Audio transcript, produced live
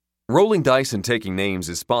Rolling Dice and Taking Names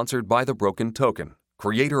is sponsored by The Broken Token,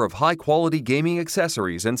 creator of high-quality gaming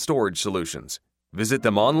accessories and storage solutions. Visit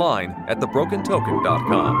them online at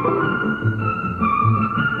thebrokentoken.com.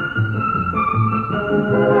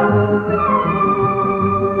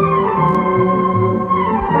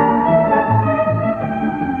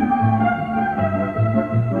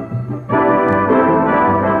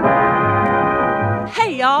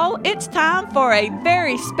 Hey y'all, it's time for a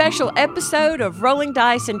very special episode of Rolling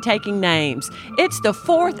Dice and Taking Names. It's the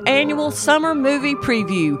 4th annual summer movie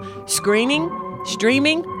preview, screening,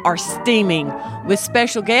 streaming, or steaming, with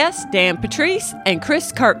special guests Dan Patrice and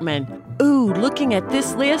Chris Kirkman. Ooh, looking at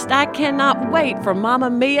this list, I cannot wait for Mamma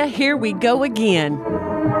Mia, Here We Go Again.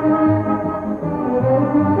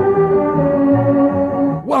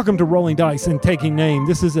 Welcome to Rolling Dice and Taking Name.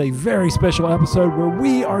 This is a very special episode where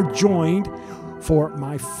we are joined for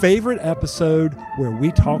my favorite episode where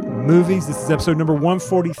we talk movies. This is episode number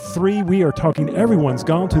 143. We are talking Everyone's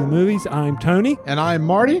Gone to the Movies. I'm Tony. And I'm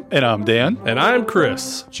Marty. And I'm Dan. And I'm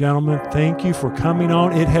Chris. Gentlemen, thank you for coming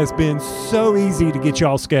on. It has been so easy to get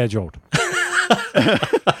y'all scheduled.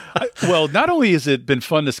 Well, not only has it been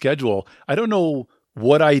fun to schedule, I don't know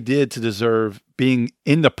what I did to deserve being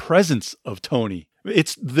in the presence of Tony.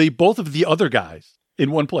 It's both of the other guys in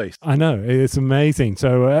one place. I know. It's amazing.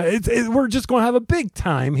 So we're just going to have a big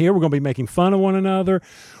time here. We're going to be making fun of one another.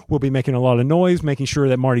 We'll be making a lot of noise, making sure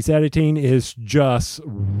that Marty's editing is just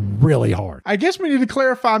really hard. I guess we need to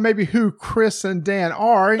clarify maybe who Chris and Dan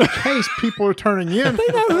are in case people are turning in. They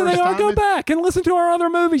know who they are. Go back and listen to our other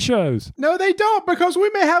movie shows. No, they don't, because we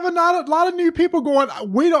may have a lot of new people going,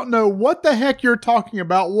 we don't know what the heck you're talking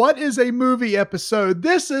about. What is a movie episode?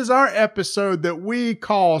 This is our episode that we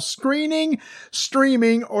call Screening,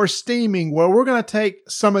 Streaming, or Steaming, where we're going to take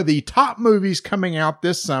some of the top movies coming out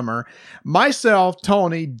this summer. Myself,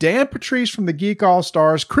 Tony, Dan Patrice from the Geek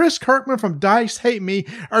All-Stars, Chris Kirkman from Dice Hate Me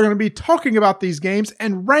are going to be talking about these games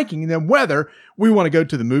and ranking them, whether we want to go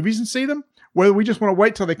to the movies and see them, whether we just want to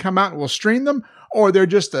wait till they come out and we'll stream them, or they're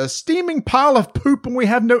just a steaming pile of poop and we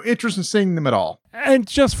have no interest in seeing them at all. And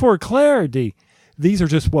just for clarity, these are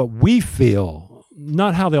just what we feel,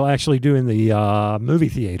 not how they'll actually do in the movie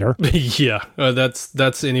theater. Yeah,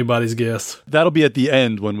 that's anybody's guess. That'll be at the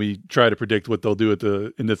end when we try to predict what they'll do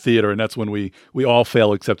in the theater, and that's when we all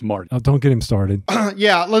fail except Marty. Oh, don't get him started.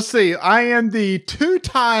 Yeah, let's see. I am the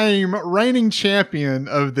 2-time reigning champion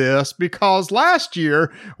of this, because last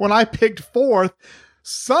year when I picked 4th,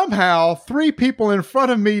 somehow 3 people in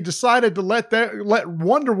front of me decided to let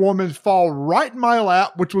Wonder Woman fall right in my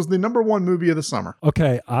lap, which was the number 1 movie of the summer.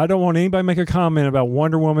 Okay, I don't want anybody to make a comment about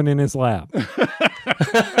Wonder Woman in his lap.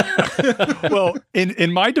 Well,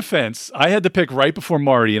 in my defense, I had to pick right before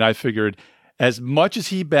Marty, and I figured as much as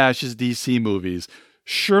he bashes DC movies,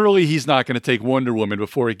 surely he's not going to take Wonder Woman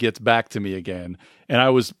before he gets back to me again. And I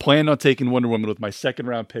was planning on taking Wonder Woman with my 2nd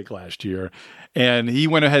round pick last year. And he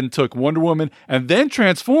went ahead and took Wonder Woman and then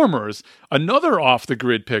Transformers, another off the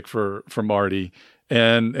grid pick for Marty.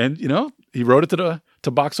 And you know, he wrote it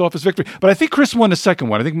to box office victory. But I think Chris won the second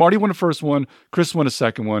one. I think Marty won the first one. Chris won the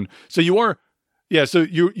second one. So you're a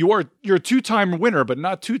 2-time winner, but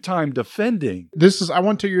not 2-time defending. I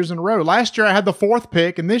won 2 years in a row. Last year I had the 4th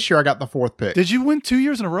pick, and this year I got the 4th pick. Did you win 2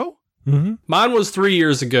 years in a row? Mm-hmm. Mine was 3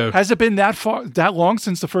 years ago. Has it been that long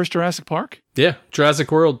since the first Jurassic Park? Yeah,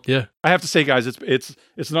 Jurassic World. Yeah, I have to say, guys, it's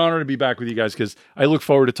an honor to be back with you guys, because I look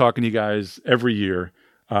forward to talking to you guys every year,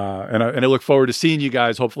 and I look forward to seeing you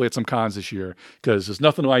guys hopefully at some cons this year, because there's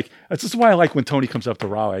nothing like. That's just why I like when Tony comes up to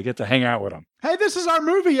Raleigh. I get to hang out with him. Hey, this is our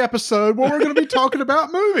movie episode where we're going to be talking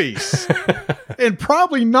about movies. And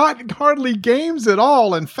probably not hardly games at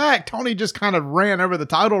all. In fact, Tony just kind of ran over the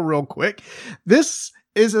title real quick. This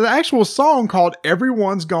is an actual song called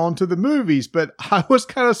Everyone's Gone to the Movies, but I was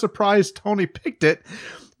kind of surprised Tony picked it,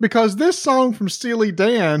 because this song from Steely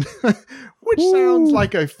Dan, which sounds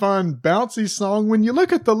like a fun, bouncy song, when you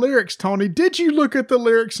look at the lyrics, Tony, did you look at the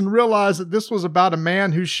lyrics and realize that this was about a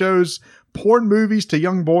man who shows porn movies to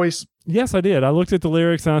young boys? Yes, I did. I looked at the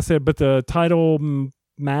lyrics and I said, but the title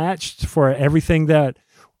matched for everything that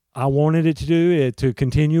I wanted it to do, to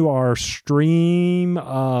continue our stream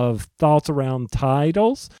of thoughts around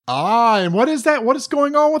titles. And what is that? What is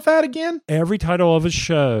going on with that again? Every title of a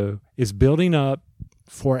show is building up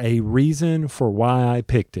for a reason for why I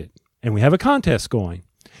picked it. And we have a contest going.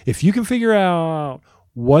 If you can figure out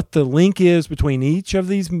what the link is between each of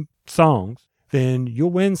these songs, then you'll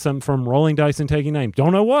win some from Rolling Dice and Taking Names.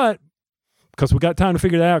 Don't know what, because we got time to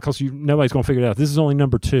figure it out because nobody's going to figure it out. This is only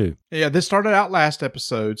number 2. Yeah, this started out last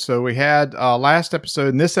episode. So we had last episode,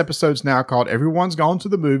 and this episode's now called Everyone's Gone to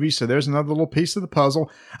the Movies. So there's another little piece of the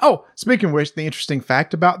puzzle. Oh, speaking of which, the interesting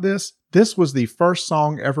fact about this was the first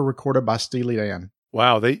song ever recorded by Steely Dan.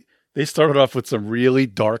 Wow, they started off with some really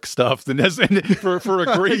dark stuff. And for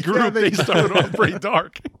a great group, they started off pretty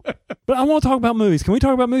dark. But I want to talk about movies. Can we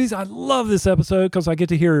talk about movies? I love this episode because I get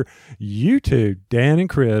to hear you two, Dan and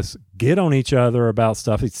Chris, get on each other about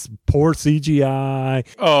stuff. It's poor CGI.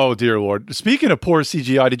 Oh, dear Lord. Speaking of poor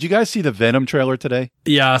CGI, did you guys see the Venom trailer today?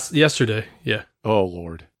 Yeah, yesterday. Yeah. Oh,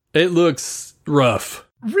 Lord. It looks rough.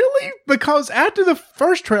 Really? Because after the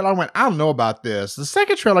first trailer, I went, I don't know about this. The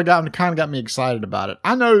second trailer kind of got me excited about it.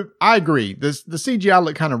 I agree. The CGI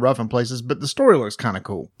looked kind of rough in places, but the story looks kind of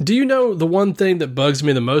cool. Do you know the one thing that bugs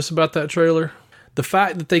me the most about that trailer? The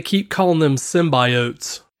fact that they keep calling them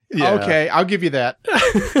symbiotes. Yeah. Okay, I'll give you that.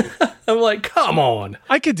 I'm like, come on.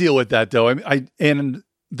 I could deal with that, though. And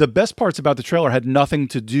the best parts about the trailer had nothing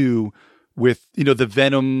to do with, the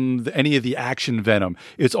Venom, any of the action Venom.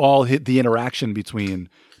 It's all the interaction between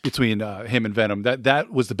him and Venom.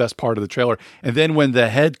 That was the best part of the trailer. And then when the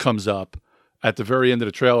head comes up at the very end of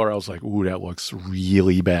the trailer, I was like, ooh, that looks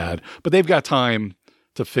really bad. But they've got time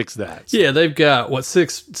to fix that. So. Yeah, they've got,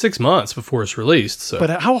 6 months before it's released. So.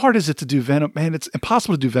 But how hard is it to do Venom? Man, it's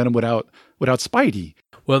impossible to do Venom without Spidey.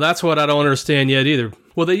 Well, that's what I don't understand yet either.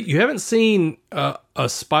 Well, you haven't seen a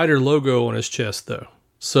spider logo on his chest, though.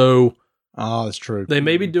 So... Oh, that's true. They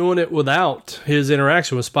may be doing it without his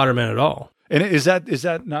interaction with Spider-Man at all. And is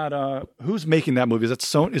that not who's making that movie? Is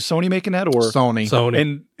Sony making that or Sony?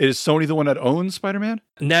 And is Sony the one that owns Spider-Man?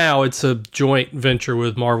 Now it's a joint venture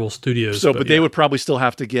with Marvel Studios. So, but they would probably still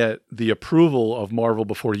have to get the approval of Marvel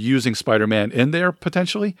before using Spider-Man in there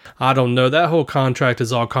potentially. I don't know. That whole contract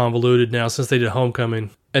is all convoluted now since they did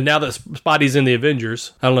Homecoming, and now that Spidey's in the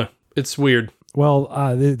Avengers, I don't know. It's weird. Well,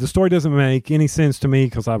 the story doesn't make any sense to me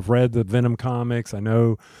because I've read the Venom comics. I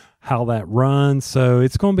know how that runs, so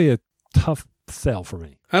it's going to be a tough sell for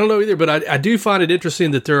me. I don't know either, but I do find it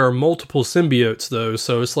interesting that there are multiple symbiotes, though.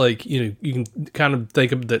 So it's like, you can kind of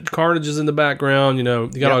think of that Carnage is in the background. You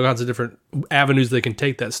got all kinds of different avenues they can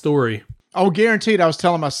take that story. Oh, guaranteed. I was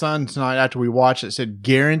telling my son tonight after we watched it, said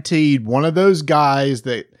guaranteed one of those guys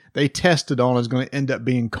that they tested on is going to end up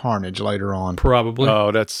being Carnage later on. Probably.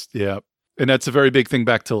 Oh, yeah. And that's a very big thing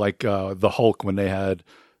back to like the Hulk when they had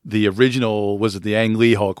the original, was it the Ang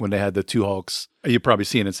Lee Hulk when they had the two Hulks? You're probably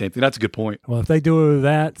seeing the same thing. That's a good point. Well, if they do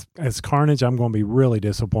that as Carnage, I'm going to be really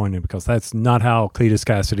disappointed because that's not how Cletus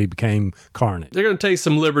Cassidy became Carnage. They're going to take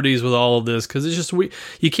some liberties with all of this because it's just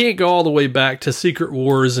you can't go all the way back to Secret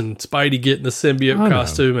Wars and Spidey getting the symbiote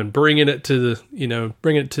costume and bringing it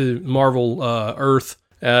to Marvel Earth.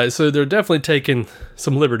 So they're definitely taking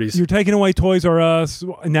some liberties. You're taking away Toys R Us,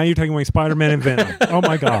 and now you're taking away Spider-Man and Venom. Oh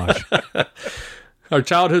my gosh. Our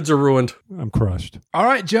childhoods are ruined. I'm crushed. All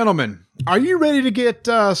right, gentlemen, are you ready to get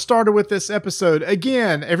started with this episode?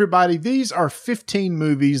 Again, everybody, these are 15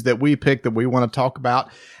 movies that we picked that we want to talk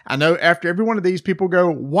about. I know after every one of these, people go,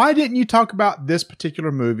 why didn't you talk about this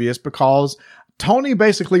particular movie? It's because Tony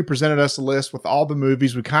basically presented us a list with all the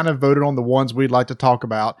movies. We kind of voted on the ones we'd like to talk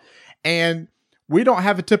about. And we don't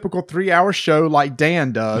have a typical 3-hour show like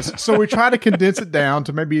Dan does. So we try to condense it down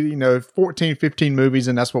to maybe, 14, 15 movies,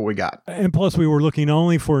 and that's what we got. And plus, we were looking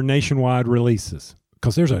only for nationwide releases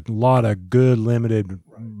because there's a lot of good limited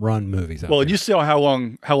run movies out there. And you saw how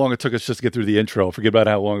long it took us just to get through the intro. Forget about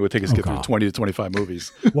how long it would take us to get through 20 to 25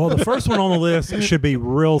 movies. Well, the first one on the list should be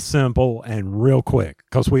real simple and real quick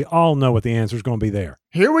because we all know what the answer is going to be there.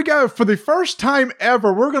 Here we go. For the first time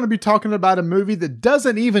ever, we're going to be talking about a movie that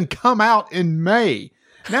doesn't even come out in May.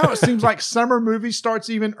 Now it seems like summer movie starts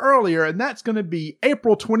even earlier, and that's going to be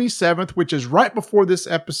April 27th, which is right before this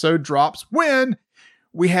episode drops, when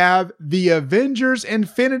we have The Avengers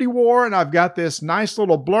Infinity War. And I've got this nice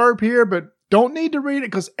little blurb here, but don't need to read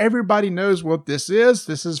it because everybody knows what this is.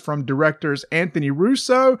 This is from directors Anthony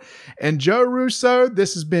Russo and Joe Russo.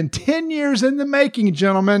 This has been 10 years in the making,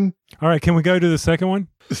 gentlemen. All right, can we go to the second one?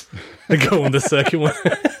 Go on the second one.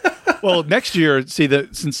 Well, next year,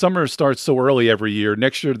 since summer starts so early every year,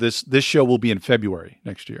 next year this show will be in February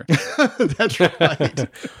next year. That's right.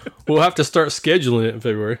 We'll have to start scheduling it in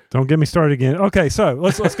February. Don't get me started again. Okay, so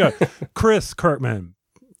let's go. Chris Kirkman,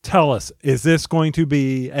 tell us, is this going to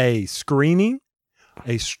be a screening,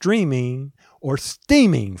 a streaming, or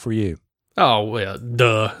steaming for you? Oh, well,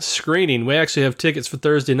 duh. Screening. We actually have tickets for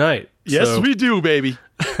Thursday night. Yes, we do, baby.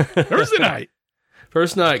 Thursday night.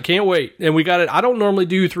 First night. Can't wait. And we got it. I don't normally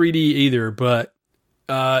do 3D either, but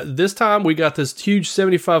This time we got this huge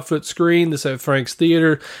 75-foot screen. This at Frank's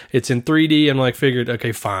Theater. It's in 3D. I'm like, figured,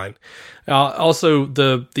 okay, fine. Also,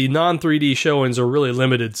 the non-3D showings are really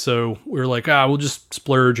limited, so we were like, we'll just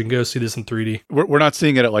splurge and go see this in 3D. We're not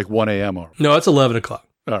seeing it at like 1 a.m. or No, it's 11 o'clock.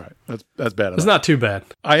 all right. That's bad enough. It's not too bad.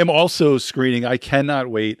 I am also screening. I cannot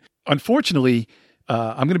wait. Unfortunately,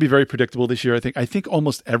 I'm going to be very predictable this year. I think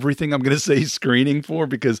almost everything I'm going to say screening for,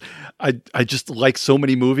 because I just like so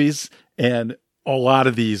many movies, and a lot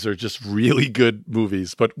of these are just really good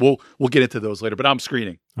movies. But we'll get into those later. But I'm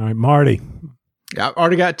screening. All right, Marty. Yeah, I've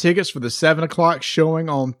already got tickets for the 7 o'clock showing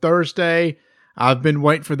on Thursday. I've been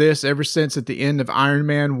waiting for this ever since at the end of Iron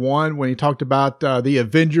Man 1 when he talked about the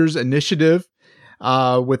Avengers Initiative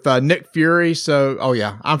with Nick Fury. So,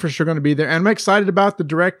 I'm for sure going to be there. And I'm excited about the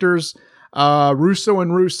directors, Russo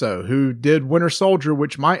and Russo, who did Winter Soldier,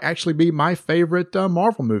 which might actually be my favorite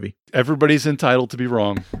Marvel movie. Everybody's entitled to be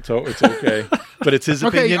wrong, so it's okay. But it's his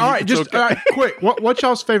opinion. Okay, all right, It's just okay. Quick. What's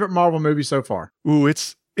y'all's favorite Marvel movie so far? Ooh,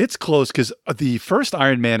 it's close, because the first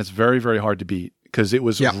Iron Man is very, very hard to beat, because it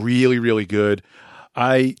was really, really good.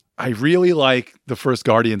 I really like the first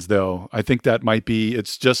Guardians, though. I think that might be,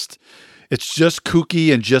 it's just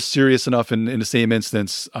kooky and just serious enough in the same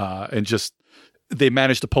instance, and just they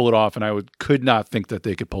managed to pull it off, and I could not think that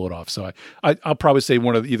they could pull it off. So I'll probably say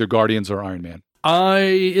one of either Guardians or Iron Man.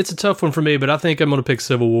 It's a tough one for me, but I think I'm going to pick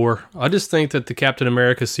Civil War. I just think that the Captain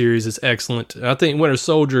America series is excellent. I think Winter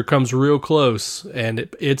Soldier comes real close, and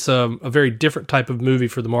it's a very different type of movie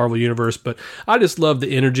for the Marvel Universe, but I just love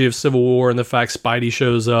the energy of Civil War and the fact Spidey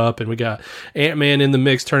shows up, and we got Ant-Man in the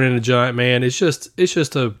mix turning into Giant Man. It's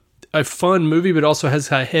just a fun movie, but also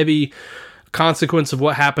has a heavy consequence of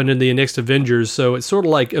what happened in the next Avengers, so it's sort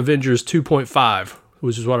of like Avengers 2.5.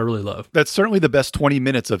 Which is what I really love. That's certainly the best 20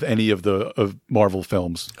 minutes of any of Marvel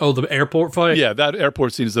films. Oh, the airport fight? Yeah, that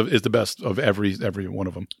airport scene is the best of every one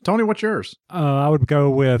of them. Tony, what's yours? I would go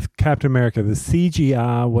with Captain America. The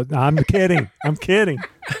CGI. I'm kidding. I'm kidding.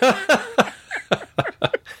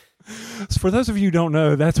 For those of you who don't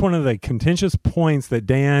know, that's one of the contentious points that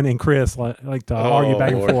Dan and Chris like to argue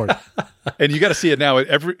back and forth. And you got to see it now.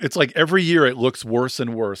 It's like every year it looks worse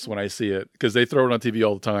and worse when I see it, because they throw it on TV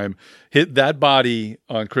all the time. Hit that body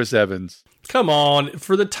on Chris Evans. Come on.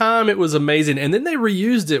 For the time, it was amazing. And then they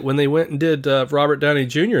reused it when they went and did Robert Downey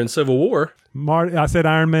Jr. in Civil War. Marty, I said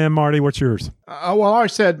Iron Man. Marty, what's yours? I already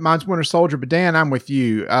said mine's Winter Soldier, but Dan, I'm with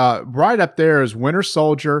you. Right up there is Winter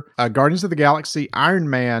Soldier, Guardians of the Galaxy, Iron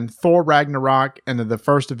Man, Thor Ragnarok, and the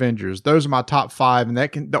first Avengers. Those are my top 5, and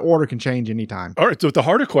the order can change anytime. All right, so the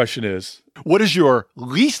harder question is, what is your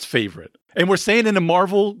least favorite? And we're saying in the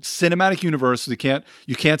Marvel Cinematic Universe, you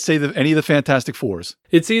can't say any of the Fantastic Fours.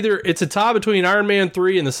 It's a tie between Iron Man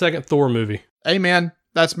 3 and the second Thor movie. Amen.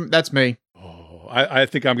 That's me. I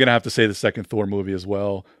think I'm going to have to say the second Thor movie as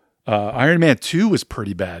well. Iron Man 2 was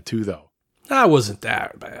pretty bad too, though. That wasn't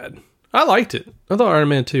that bad. I liked it. I thought Iron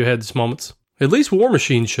Man 2 had its moments. At least War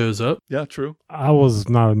Machine shows up. Yeah, true. I was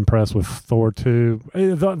not impressed with Thor 2.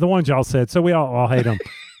 The ones y'all said, so we all hate them.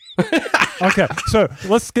 Okay, so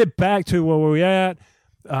let's get back to where we're at.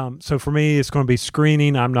 So for me, it's going to be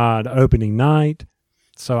screening. I'm not opening night,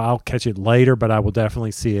 so I'll catch it later, but I will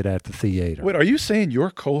definitely see it at the theater. Wait, are you saying your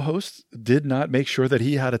co-host did not make sure that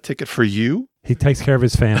he had a ticket for you? He takes care of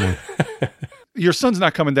his family. Your son's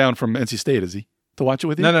not coming down from NC State, is he? To watch it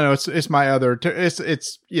with you? No. It's my other.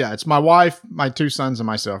 It's my wife, my 2 sons, and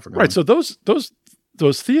myself. Right. So those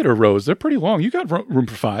theater rows, they're pretty long. You got room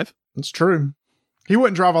for 5. It's true. He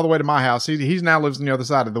wouldn't drive all the way to my house. He now lives on the other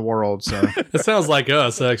side of the world. So It sounds like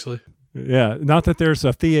us, actually. Yeah, not that there's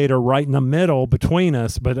a theater right in the middle between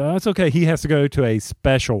us, but that's okay. He has to go to a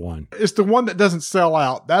special one. It's the one that doesn't sell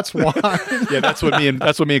out. That's why. Yeah, that's what me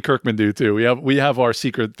and Kirkman do too. We have our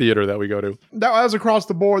secret theater that we go to. That was across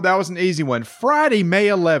the board. That was an easy one. Friday, May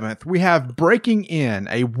 11th, we have Breaking In.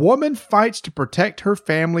 A woman fights to protect her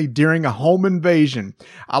family during a home invasion.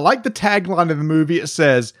 I like the tagline of the movie. It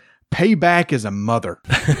says, "Payback is a mother."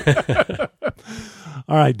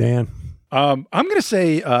 All right, Dan. I'm going to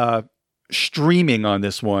say streaming on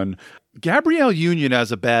this one. Gabrielle Union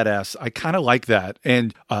as a badass, I kind of like that.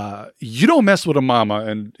 And you don't mess with a mama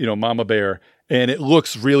and, Mama Bear. And it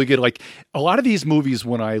looks really good. Like a lot of these movies,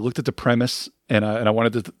 when I looked at the premise and I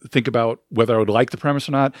wanted to think about whether I would like the premise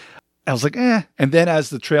or not, I was like, eh. And then as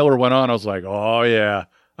the trailer went on, I was like, oh yeah,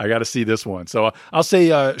 I got to see this one. So I'll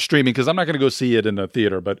say streaming, because I'm not going to go see it in the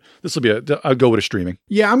theater, but this will be I'll go with a streaming.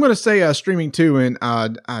 Yeah, I'm going to say streaming too. And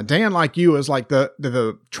Dan, like you, is like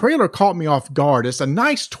the trailer caught me off guard. It's a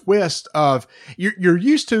nice twist of you're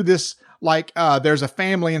used to this like there's a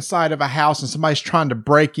family inside of a house and somebody's trying to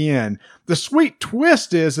break in. The sweet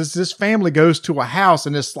twist is this family goes to a house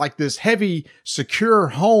and it's like this heavy, secure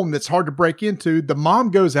home that's hard to break into. The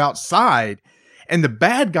mom goes outside and the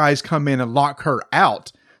bad guys come in and lock her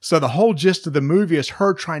out. So the whole gist of the movie is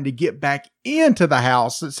her trying to get back into the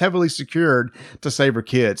house that's heavily secured to save her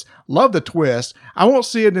kids. Love the twist. I won't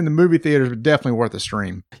see it in the movie theaters, but definitely worth a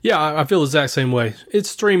stream. Yeah, I feel the exact same way. It's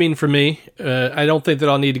streaming for me. I don't think that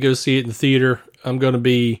I'll need to go see it in the theater. I'm going to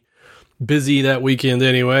be busy that weekend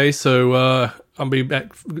anyway, so I'll be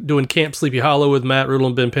back doing Camp Sleepy Hollow with Matt Riddle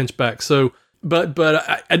and Ben Pinchback. So, but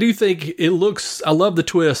I do think it looks. I love the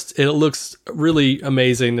twist, and it looks really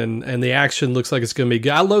amazing, and the action looks like it's going to be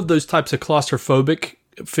good. I love those types of claustrophobic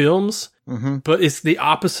films. Mm-hmm. But it's the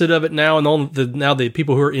opposite of it now, and now the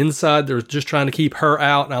people who are inside, they're just trying to keep her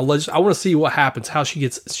out. And I want to see what happens, how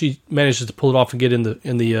she manages to pull it off and get in the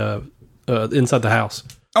inside the house.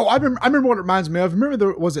 Oh, I remember what it reminds me of.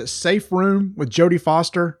 Remember was it Safe Room with Jodie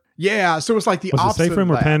Foster? Yeah, so it was like the opposite. Was it Safe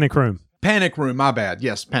Room or Panic Room? Panic Room, my bad.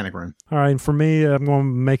 Yes, Panic Room. All right, and for me, I'm going to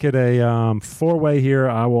make it a 4-way here.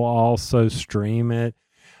 I will also stream it.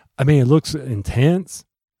 I mean, it looks intense,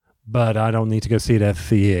 but I don't need to go see it at the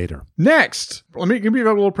theater. Next, let me give you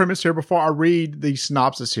a little premise here before I read the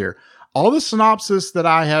synopsis here. All the synopsis that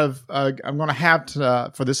I have, I'm going to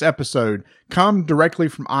have for this episode come directly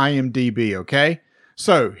from IMDb, okay?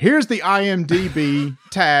 So here's the IMDb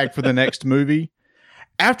tag for the next movie.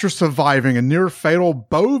 After surviving a near-fatal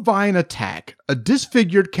bovine attack, a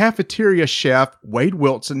disfigured cafeteria chef, Wade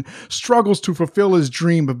Wilson, struggles to fulfill his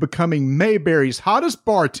dream of becoming Mayberry's hottest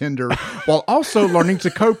bartender while also learning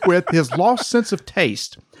to cope with his lost sense of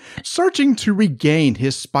taste. Searching to regain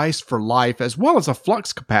his spice for life as well as a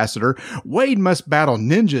flux capacitor, Wade must battle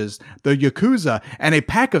ninjas, the Yakuza, and a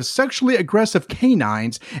pack of sexually aggressive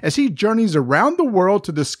canines as he journeys around the world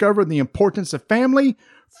to discover the importance of family,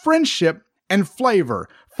 friendship, and flavor,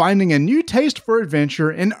 finding a new taste for adventure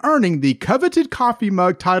and earning the coveted coffee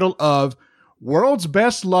mug title of World's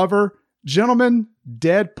Best Lover, Gentlemen,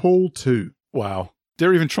 Deadpool 2. Wow.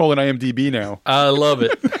 They're even trolling IMDb now. I love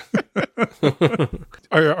it.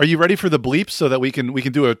 Are you ready for the bleeps so that we can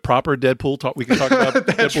do a proper Deadpool talk? We can talk about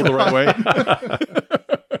Deadpool the right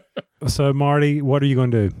way. So, Marty, what are you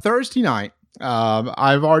going to do? Thursday night.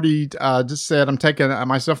 I've already just said I'm taking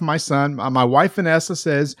myself and my son. My wife Vanessa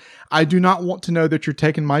says, I do not want to know that you're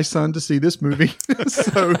taking my son to see this movie.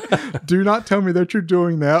 So do not tell me that you're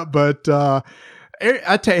doing that. But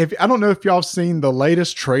I tell you, I don't know if y'all have seen the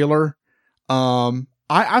latest trailer.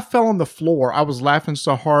 I fell on the floor. I was laughing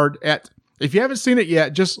so hard at, if you haven't seen it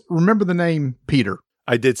yet, just remember the name Peter.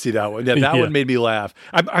 I did see that one. Yeah, that one made me laugh.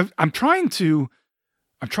 I'm trying to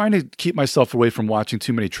keep myself away from watching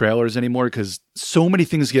too many trailers anymore because so many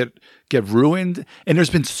things get ruined. And there's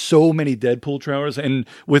been so many Deadpool trailers, and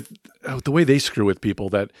with the way they screw with people,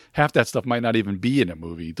 that half that stuff might not even be in a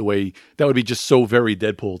movie. The way that would be just so very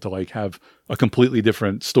Deadpool to like have a completely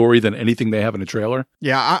different story than anything they have in a trailer.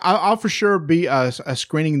 Yeah, I'll for sure be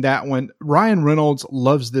screening that one. Ryan Reynolds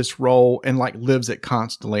loves this role and like lives it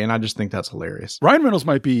constantly, and I just think that's hilarious. Ryan Reynolds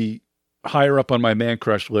might be higher up on my man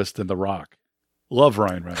crush list than The Rock. Love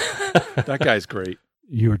Ryan Reynolds. That guy's great.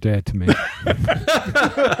 You're dead to me.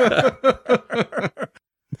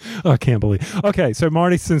 I can't believe. Okay, so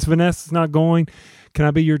Marty, since Vanessa's not going, can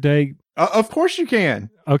I be your date? Of course you can.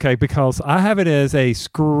 Okay, because I have it as a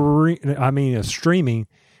streaming,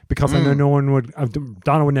 because I know no one would.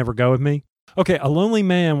 Donna would never go with me. Okay, a lonely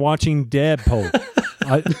man watching Deadpool.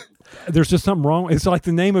 There's just something wrong. It's like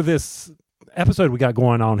the name of this episode we got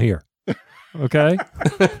going on here. Okay.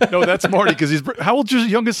 No, that's Marty because how old's your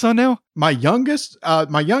youngest son now? My youngest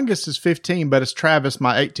is 15, but it's Travis,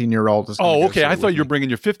 my 18-year-old. Oh, okay. I thought you were bringing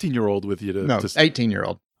your 15-year-old with you. No,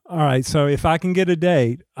 18-year-old. All right. So if I can get a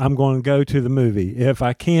date, I'm going to go to the movie. If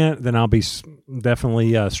I can't, then I'll be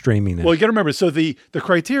definitely streaming it. Well, you got to remember. So the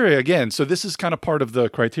criteria again. So this is kind of part of the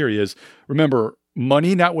criteria is remember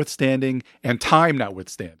money notwithstanding and time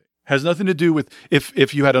notwithstanding. Has nothing to do with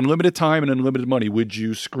if you had unlimited time and unlimited money, would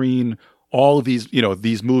you screen all of these,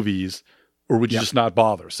 these movies, or would you just not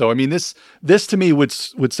bother? So, I mean, this to me would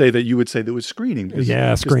say that you would say that was screening.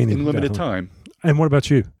 Yeah, screening. In limited time. And what about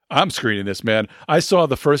you? I'm screening this, man. I saw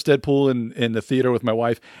the first Deadpool in the theater with my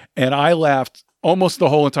wife, and I laughed almost the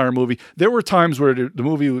whole entire movie. There were times where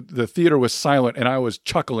the theater was silent, and I was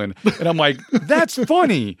chuckling, and I'm like, that's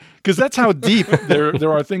funny, because that's how deep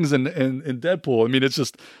there are things in Deadpool. I mean, it's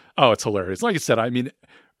just, it's hilarious. Like I said, I mean,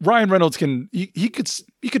 Ryan Reynolds he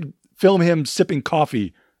could film him sipping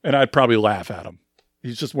coffee, and I'd probably laugh at him.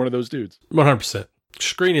 He's just one of those dudes. 100%.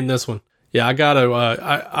 Screening this one. Yeah, I got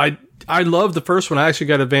to. I love the first one. I actually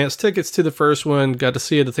got advance tickets to the first one. Got to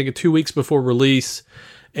see it, I think, 2 weeks before release.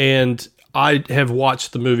 And I have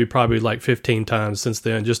watched the movie probably like 15 times since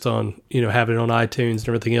then, just on, having it on iTunes and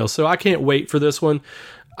everything else. So I can't wait for this one.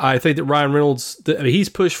 I think that Ryan Reynolds, he's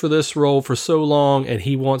pushed for this role for so long, and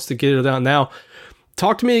he wants to get it out now.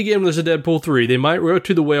 Talk to me again when there's a Deadpool 3. They might go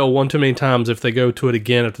to the whale one too many times if they go to it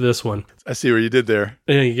again after this one. I see what you did there.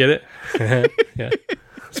 Yeah, you get it? Yeah.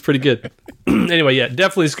 It's pretty good. Anyway, yeah,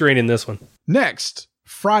 definitely screening this one. Next,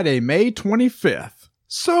 Friday, May 25th.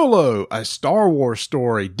 Solo, a Star Wars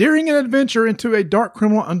story. During an adventure into a dark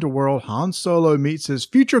criminal underworld, Han Solo meets his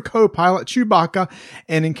future co-pilot Chewbacca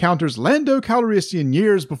and encounters Lando Calrissian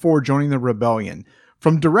years before joining the rebellion.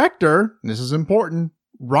 From director, and this is important,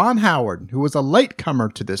 Ron Howard, who was a latecomer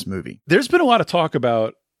to this movie. There's been a lot of talk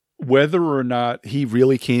about whether or not he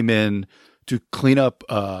really came in to clean up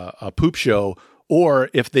a poop show, or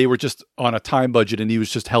if they were just on a time budget and he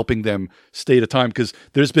was just helping them stay to time. Because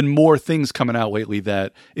there's been more things coming out lately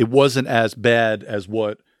that it wasn't as bad as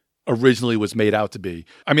what originally was made out to be.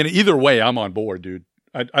 I mean, either way, I'm on board, dude.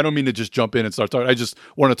 I don't mean to just jump in and start talking. I just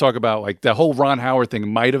want to talk about like the whole Ron Howard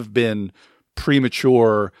thing might have been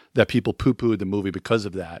premature that people poo-pooed the movie because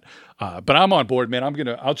of that. But I'm on board, man.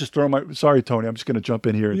 I'll just throw sorry, Tony. I'm just going to jump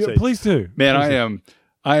in here and say, please do. Man, Please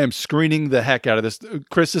I am screening the heck out of this.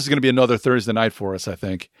 Chris, this is going to be another Thursday night for us, I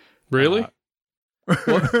think. Really?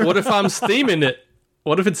 What if I'm steaming it?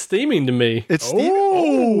 What if it's steaming to me? It's steaming.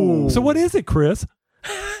 Oh. So what is it, Chris?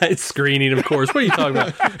 It's screening, of course. What are you talking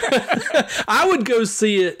about? I would go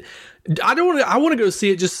see it. I want to go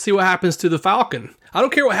see it just to see what happens to the Falcon. I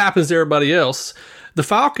don't care what happens to everybody else. The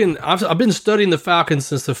Falcon, I've been studying the Falcon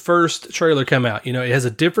since the first trailer came out. It has a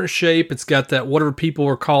different shape. It's got that, whatever people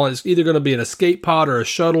are calling it. It's either going to be an escape pod or a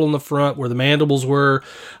shuttle in the front where the mandibles were.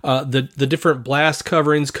 The different blast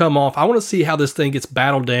coverings come off. I want to see how this thing gets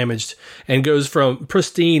battle damaged and goes from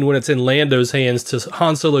pristine when it's in Lando's hands to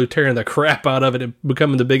Han Solo tearing the crap out of it and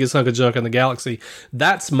becoming the biggest hunk of junk in the galaxy.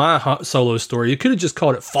 That's my Han Solo story. You could have just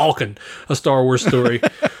called it Falcon, a Star Wars story.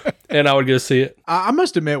 And I would go see it. I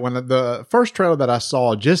must admit, when the first trailer that I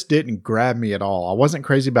saw just didn't grab me at all. I wasn't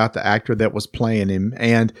crazy about the actor that was playing him.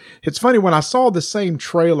 And it's funny, when I saw the same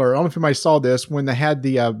trailer, I don't know if anybody saw this, when they had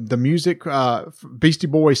the music, Beastie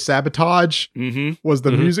Boys Sabotage was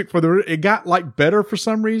the music for it got like better for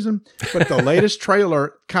some reason. But the latest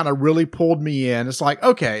trailer kind of really pulled me in. It's like,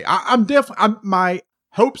 okay, my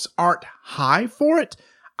hopes aren't high for it.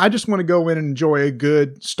 I just want to go in and enjoy a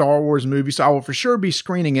good Star Wars movie, so I will for sure be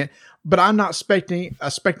screening it, but I'm not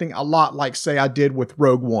expecting a lot like, say, I did with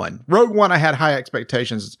Rogue One. Rogue One, I had high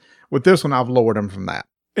expectations. With this one, I've lowered them from that.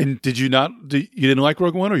 And did you not, you didn't like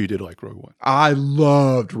Rogue One, or you did like Rogue One? I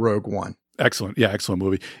loved Rogue One. Excellent. Yeah, excellent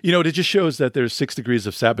movie. It just shows that there's 6 degrees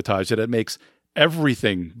of sabotage, that it makes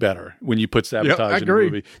everything better when you put sabotage in a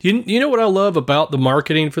movie. You know what I love about the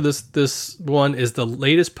marketing for this one is the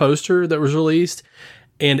latest poster that was released.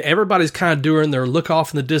 And everybody's kind of doing their look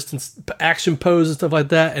off in the distance action pose and stuff like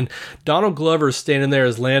that. And Donald Glover is standing there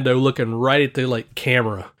as Lando, looking right at the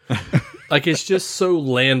camera. It's just so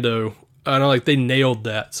Lando. I know, they nailed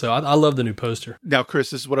that. So I love the new poster. Now,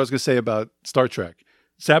 Chris, this is what I was going to say about Star Trek.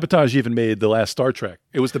 Sabotage even made the last Star Trek.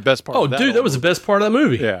 It was the best part. Oh, dude, that was the best part of that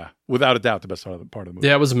movie. Yeah, without a doubt, the best part of the movie.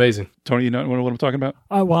 Yeah, it was amazing. Tony, you know what I'm talking about?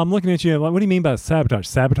 Well, I'm looking at you. What do you mean by sabotage?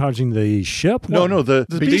 Sabotaging the ship? No, the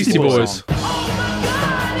Beastie Boys.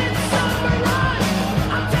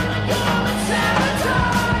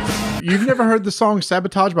 You've never heard the song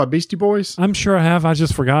Sabotage by Beastie Boys? I'm sure I have. I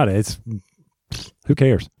just forgot it. Who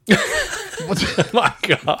cares? My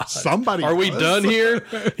God. Somebody Are we done here?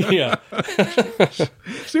 Yeah.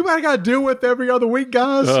 See what I got to deal with every other week,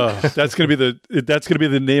 guys? That's gonna be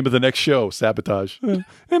the name of the next show, Sabotage.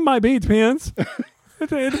 It might be. It depends. It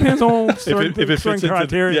depends on certain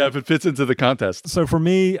criteria. If it fits into the contest. So for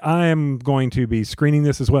me, I am going to be screening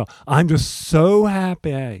this as well. I'm just so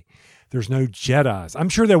happy there's no Jedis. I'm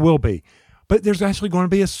sure there will be, but there's actually going to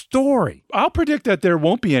be a story. I'll predict that there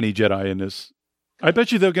won't be any Jedi in this. I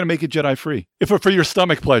bet you they're going to make it Jedi free. For your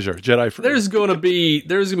stomach pleasure, Jedi free. There's going to be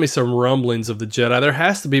some rumblings of the Jedi. There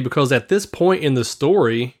has to be, because at this point in the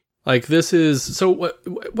story, this is so.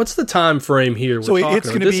 What's the time frame here? So it's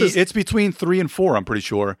going to be. It's between 3 and 4. I'm pretty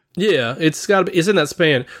sure. Yeah, it's got to be. It's in that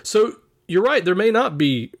span. So you're right. There may not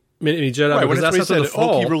be many Jedi, right, because that's after the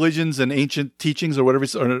fall. Okie religions and ancient teachings or whatever.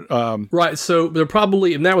 Right, so they're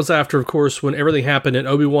probably, and that was after, of course, when everything happened and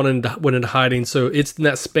Obi-Wan went into hiding. So it's in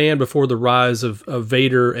that span before the rise of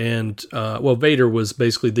Vader, and Vader was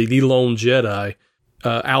basically the lone Jedi.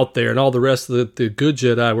 out there, and all the rest of the good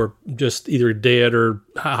Jedi were just either dead or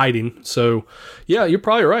hiding. So, yeah, you're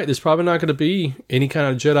probably right. There's probably not going to be any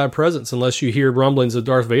kind of Jedi presence unless you hear rumblings of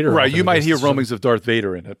Darth Vader. Right, you might hear rumblings of Darth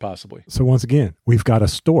Vader in it, possibly. So once again, we've got a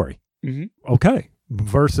story. Mm-hmm. Okay,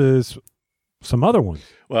 versus some other ones.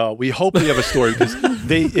 Well, we hope we have a story because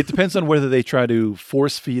it depends on whether they try to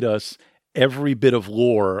force feed us every bit of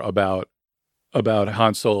lore about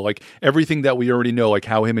Han Solo, like everything that we already know, like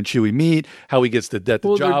how him and Chewie meet, how he gets the death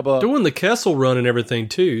of Jabba. They're doing the Kessel Run and everything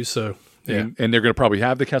too, so yeah. And they're going to probably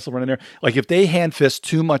have the Kessel Run in there. Like if they hand fist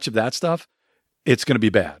too much of that stuff, it's going to be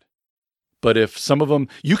bad. But if some of them,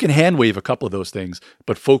 you can hand wave a couple of those things,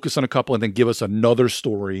 but focus on a couple and then give us another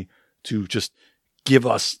story to just give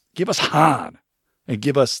us Han and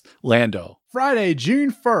give us Lando. Friday,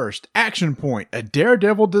 June 1st, Action Point. A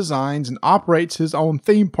daredevil designs and operates his own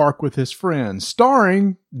theme park with his friends,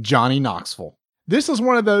 starring Johnny Knoxville. This is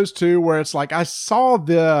one of those two where it's like I saw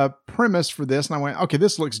the premise for this and I went, okay,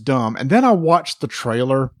 this looks dumb. And then I watched the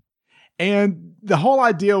trailer, and the whole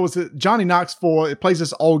idea was that Johnny Knoxville plays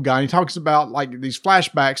this old guy. And he talks about like these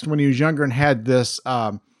flashbacks to when he was younger and had this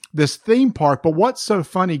theme park. But what's so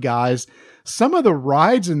funny, guys, some of the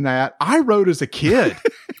rides in that I rode as a kid.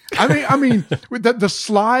 I mean, with the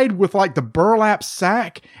slide with like the burlap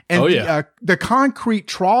sack and the concrete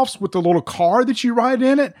troughs with the little car that you ride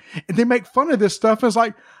in it, and they make fun of this stuff. It's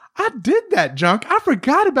like, I did that junk. I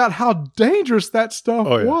forgot about how dangerous that stuff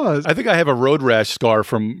was. I think I have a road rash scar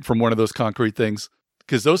from one of those concrete things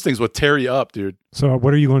because those things would tear you up, dude. So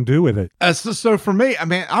what are you going to do with it? So for me, I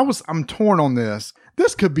mean, I'm torn on this.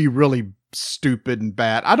 This could be really stupid and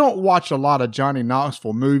bad. I don't watch a lot of Johnny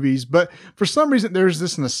Knoxville movies, but for some reason there's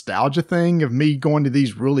this nostalgia thing of me going to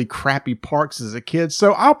these really crappy parks as a kid.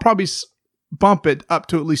 So I'll probably bump it up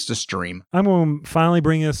to at least a stream. I'm going to finally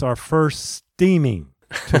bring us our first steaming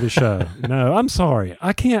to the show. No, I'm sorry.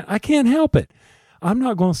 I can't help it. I'm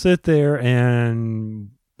not going to sit there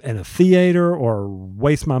and in a theater or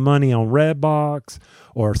waste my money on Redbox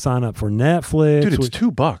or sign up for Netflix. Dude, it's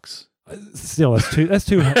 $2. Still, that's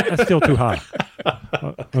still too high.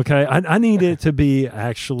 Okay, I need it to be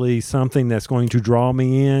actually something that's going to draw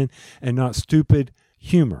me in and not stupid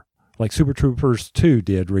humor like Super Troopers 2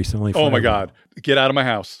 did recently. Oh my God, get out of my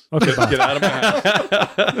house! Okay, bye. Get out of my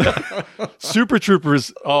house. Super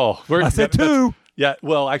Troopers. Oh, I said 2. Yeah,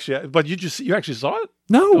 well, actually, but you actually saw it?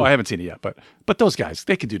 No, I haven't seen it yet. But those guys,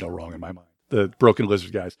 they can do no wrong in my mind. The Broken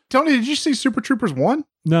Lizard guys. Tony, did you see Super Troopers 1?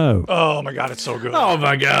 No. Oh my God, it's so good. Oh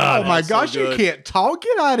my God. Oh my gosh, so you can't talk.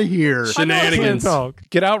 Get out of here. Shenanigans.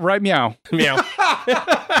 Get out right meow. Meow.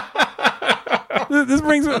 The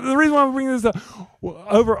reason why I'm bringing this up,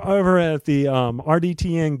 over at the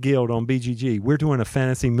RDTN Guild on BGG, we're doing a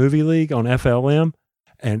fantasy movie league on FLM,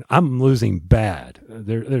 and I'm losing bad.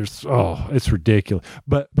 It's ridiculous.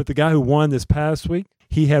 But the guy who won this past week,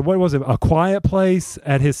 he had, what was it, A Quiet Place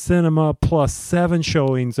at his cinema plus 7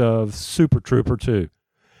 showings of Super Trooper 2.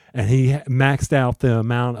 And he maxed out the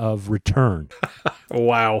amount of return.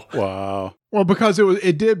 Wow. Well, because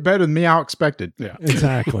it did better than me I expected. Yeah.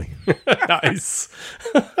 Exactly. Nice.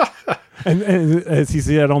 and as he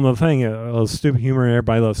said on the thing, stupid humor,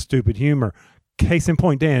 everybody loves stupid humor. Case in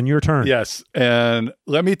point, Dan, your turn. Yes. And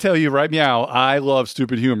let me tell you right meow, I love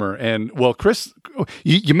stupid humor. And well, Chris,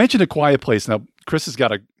 you mentioned A Quiet Place. Now, Chris has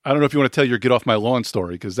got I don't know if you want to tell your get off my lawn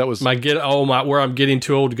story, because that was where I'm getting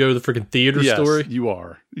too old to go to the freaking theater story. You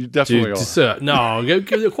are. You definitely are. No,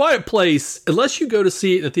 The Quiet Place, unless you go to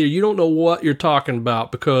see it in the theater, you don't know what you're talking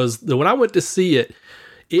about, because when I went to see it,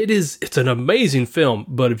 it's an amazing film,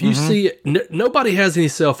 but if you see it, nobody has any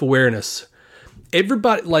self-awareness.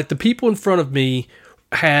 Everybody, like the people in front of me,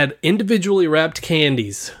 had individually wrapped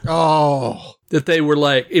candies. Oh. That they were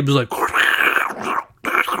like, it was like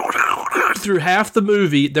through half the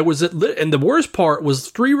movie. There was and the worst part was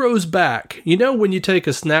 3 rows back. You know when you take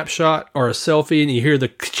a snapshot or a selfie and you hear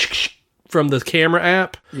the from the camera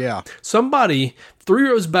app? Yeah. Somebody 3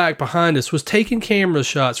 rows back behind us was taking camera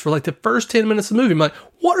shots for like the first 10 minutes of the movie. I'm like,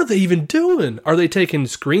 what are they even doing? Are they taking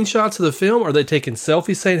screenshots of the film? Are they taking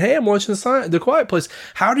selfies saying, hey, I'm watching The Quiet Place?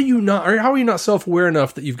 How are you not self-aware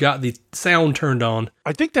enough that you've got the sound turned on?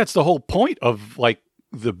 I think that's the whole point of like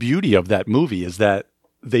the beauty of that movie, is that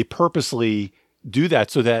they purposely do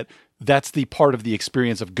that so that that's the part of the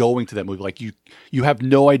experience of going to that movie. Like you have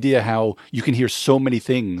no idea how you can hear so many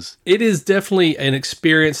things. It is definitely an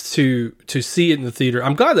experience to see it in the theater.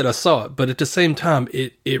 I'm glad that I saw it, but at the same time,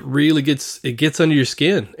 it really gets under your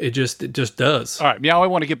skin. It just does. All right, Meow, I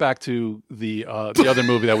want to get back to the other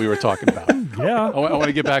movie that we were talking about. Yeah. I want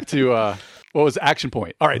to get back to what was Action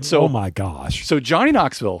Point. All right, so oh my gosh. So Johnny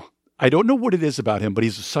Knoxville, I don't know what it is about him, but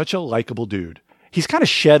he's such a likable dude. he's kind of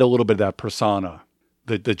shed a little bit of that persona,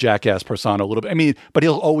 the jackass persona a little bit. I mean, but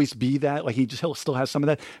he'll always be that. Like he'll still have some of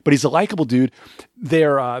that. But he's a likable dude.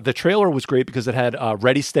 The trailer was great because it had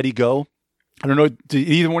Ready, Steady, Go. I don't know. Do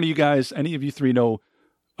either one of you guys, any of you three, know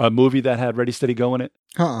a movie that had Ready, Steady, Go in it?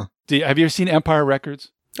 Have you ever seen Empire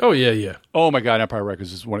Records? Oh yeah. Oh my God, Empire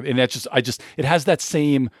Records is one, and that's it has that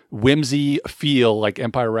same whimsy feel like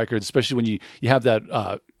Empire Records, especially when you have that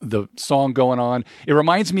the song going on. It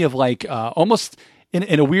reminds me of like almost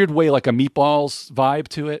in a weird way like a Meatballs vibe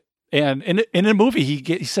to it. And in a movie,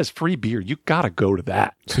 he says free beer. You gotta go to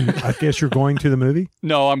that. So I guess you're going to the movie?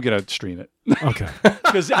 No, I'm gonna stream it. Okay,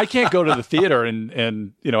 because I can't go to the theater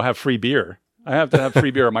and have free beer. I have to have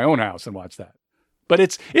free beer at my own house and watch that. But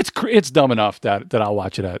it's dumb enough that I'll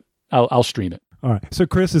watch it I'll stream it. All right. So,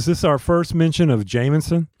 Chris, is this our first mention of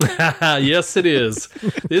Jameson? Yes, it is.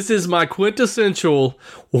 This is my quintessential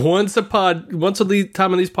once a time of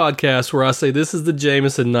these podcasts where I say this is the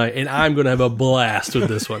Jameson night, and I'm going to have a blast with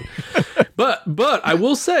this one. But I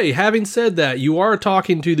will say, having said that, you are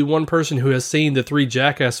talking to the one person who has seen the 3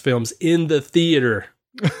 Jackass films in the theater.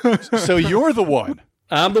 So you're the one.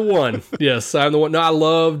 I'm the one. Yes, I'm the one. No, I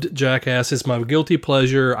loved Jackass. It's my guilty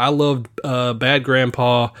pleasure. I loved Bad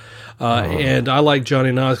Grandpa. And I like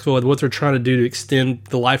Johnny Knoxville and what they're trying to do to extend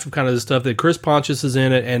the life of kind of the stuff that Chris Pontius is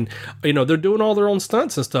in it. And, they're doing all their own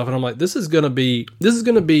stunts and stuff. And I'm like, this is going to be,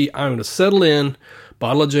 I'm going to settle in,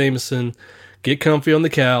 bottle of Jameson, get comfy on the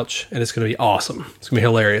couch, and it's going to be awesome. It's going to be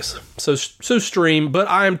hilarious. So stream, but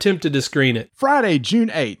I am tempted to screen it. Friday, June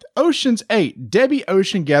 8th, Ocean's 8. Debbie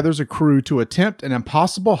Ocean gathers a crew to attempt an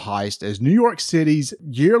impossible heist as New York City's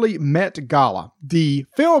yearly Met Gala. The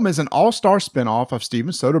film is an all-star spinoff of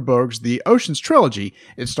Steven Soderbergh's The Ocean's Trilogy.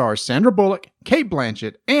 It stars Sandra Bullock, Cate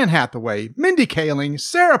Blanchett, Anne Hathaway, Mindy Kaling,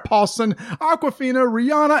 Sarah Paulson, Awkwafina,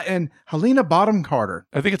 Rihanna, and Helena Bonham Carter.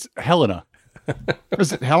 I think it's Helena.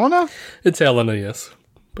 Is it Helena? It's Helena, yes.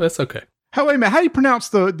 But that's okay. Hey, wait a minute. How do you pronounce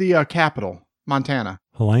the capital? Montana.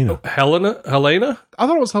 Helena. Helena? I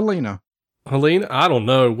thought it was Helena. Helena? I don't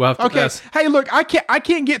know. We'll have to ask. Hey, look, I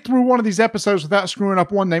can't get through one of these episodes without screwing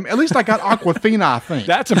up one name. At least I got Awkwafina, I think.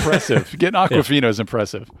 That's impressive. Getting Awkwafina is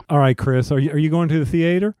impressive. All right, Chris, are you going to the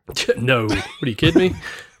theater? No. What are you kidding me?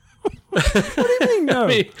 What do you mean no?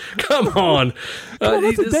 Come on.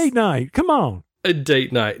 It's a date night. Come on. A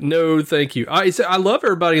date night. No, thank you. I love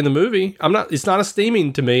everybody in the movie. It's not a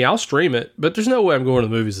steaming to me. I'll stream it, but there's no way I'm going to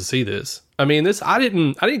the movies to see this. I mean, I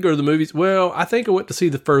didn't go to the movies. Well, I think I went to see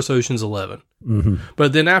the first Ocean's 11. Mm-hmm.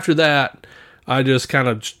 But then after that, I just kind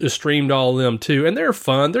of streamed all of them too. And they're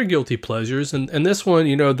fun. They're guilty pleasures. And this one,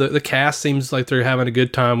 the cast seems like they're having a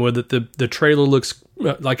good time with it. The trailer looks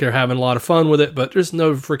like they're having a lot of fun with it, but there's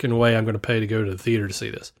no freaking way I'm going to pay to go to the theater to see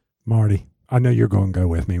this. Marty, I know you're going to go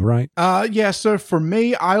with me, right? Yeah. So for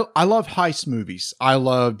me, I love heist movies. I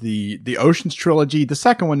love the Ocean's trilogy. The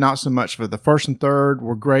second one, not so much, but the first and third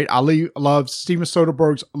were great. I love Steven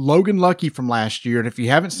Soderbergh's Logan Lucky from last year. And if you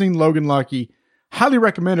haven't seen Logan Lucky, highly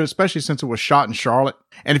recommend it, especially since it was shot in Charlotte.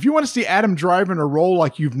 And if you want to see Adam Driver in a role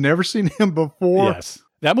like you've never seen him before. Yes.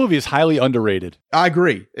 That movie is highly underrated. I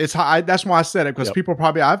agree. That's why I said it, because people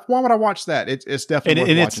probably, why would I watch that? It's definitely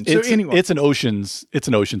worth watching. It's an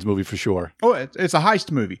Ocean's movie for sure. Oh, it's a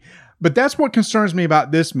heist movie. But that's what concerns me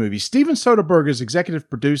about this movie. Steven Soderbergh is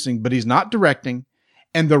executive producing, but he's not directing.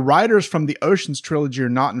 And the writers from the Ocean's trilogy are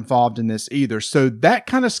not involved in this either. So that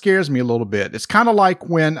kind of scares me a little bit. It's kind of like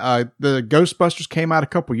when the Ghostbusters came out a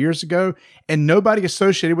couple years ago and nobody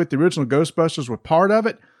associated with the original Ghostbusters was part of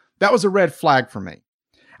it. That was a red flag for me.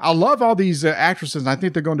 I love all these actresses, and I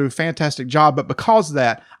think they're going to do a fantastic job. But because of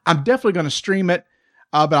that, I'm definitely going to stream it,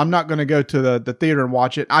 but I'm not going to go to the theater and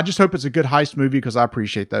watch it. I just hope it's a good heist movie because I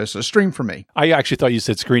appreciate those. So stream for me. I actually thought you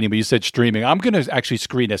said screening, but you said streaming. I'm going to actually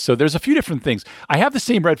screen this. So there's a few different things. I have the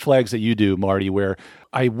same red flags that you do, Marty, where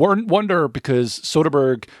I wonder because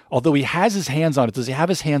Soderbergh, although he has his hands on it, does he have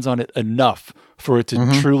his hands on it enough for it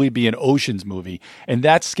to truly be an Ocean's movie? And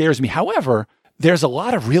that scares me. However, there's a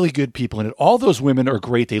lot of really good people in it. All those women are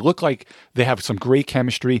great. They look like they have some great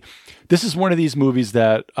chemistry. This is one of these movies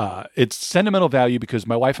that it's sentimental value because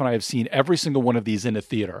my wife and I have seen every single one of these in a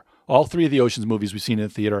theater. All 3 of the Ocean's movies we've seen in the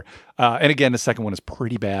theater. And again, the second one is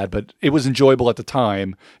pretty bad, but it was enjoyable at the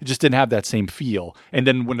time. It just didn't have that same feel. And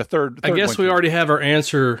then when the third I guess we already have our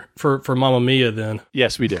answer for Mamma Mia then.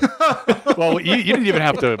 Yes, we did. Well, you didn't even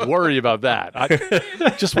have to worry about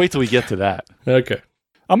that. Just wait till we get to that. Okay.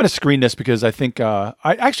 I'm going to screen this because I think I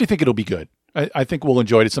actually think it'll be good. I think we'll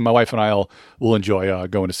enjoy it. So my wife and I will enjoy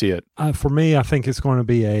going to see it. For me, I think it's going to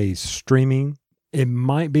be a streaming. It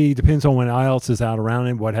might be, depends on when else is out around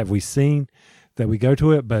it. What have we seen that we go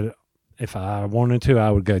to it? But if I wanted to,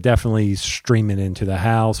 I would go definitely stream it into the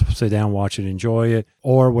house, sit down, watch it, enjoy it.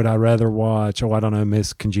 Or would I rather watch, I don't know,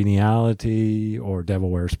 Miss Congeniality or Devil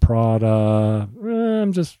Wears Prada?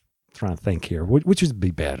 I'm just trying to think here. Which would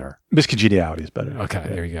be better? Miss Congeniality is better. Okay,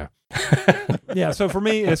 there you go. Yeah, so for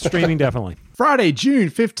me, it's streaming definitely. Friday, June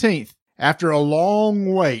 15th. After a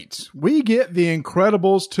long wait, we get The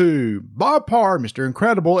Incredibles 2. Bob Parr, Mr.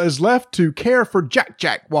 Incredible, is left to care for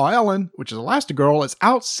Jack while Ellen, which is Elastigirl, is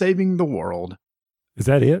out saving the world. Is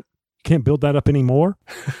that it? Can't build that up anymore?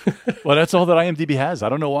 Well, that's all that IMDb has. I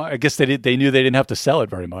don't know why. I guess they knew they didn't have to sell it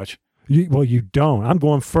very much. You don't. I'm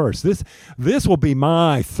going first. This will be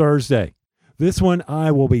my Thursday. This one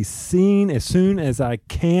I will be seeing as soon as I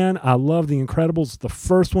can. I love The Incredibles. The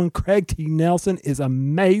first one, Craig T. Nelson, is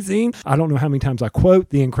amazing. I don't know how many times I quote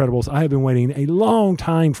The Incredibles. I have been waiting a long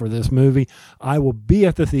time for this movie. I will be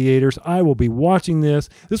at the theaters. I will be watching this.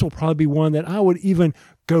 This will probably be one that I would even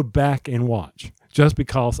go back and watch just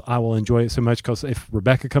because I will enjoy it so much. Because if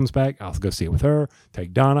Rebecca comes back, I'll go see it with her.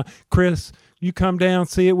 Take Donna. Chris, you come down,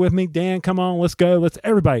 see it with me. Dan, come on, let's go.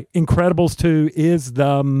 Everybody. Incredibles 2 is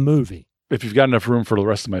the movie. If you've got enough room for the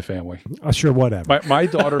rest of my family. Sure, whatever. My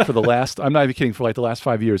daughter, I'm not even kidding, for like the last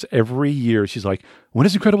 5 years, every year she's like, when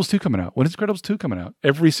is Incredibles 2 coming out? When is Incredibles 2 coming out?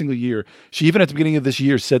 Every single year. She even at the beginning of this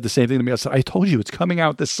year said the same thing to me. I said, I told you it's coming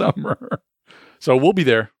out this summer. So we'll be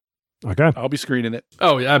there. Okay. I'll be screening it.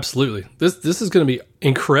 Oh, yeah, absolutely. This is going to be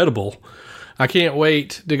incredible. I can't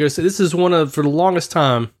wait to go see. This is for the longest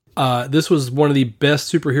time, this was one of the best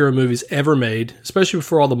superhero movies ever made, especially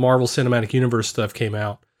before all the Marvel Cinematic Universe stuff came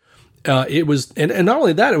out. It was, and not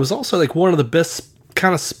only that, it was also like one of the best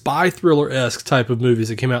kind of spy thriller-esque type of movies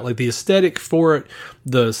that came out. Like the aesthetic for it,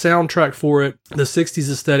 the soundtrack for it, the 60s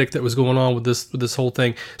aesthetic that was going on with this whole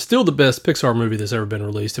thing. Still the best Pixar movie that's ever been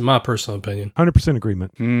released, in my personal opinion. 100%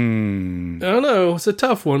 agreement. I don't know. It's a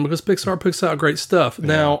tough one because Pixar puts out great stuff. Yeah.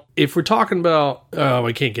 Now, if we're talking about,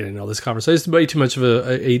 we can't get into all this conversation. It's way too much of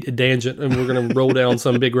a tangent, and we're going to roll down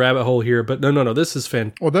some big rabbit hole here. But no, this is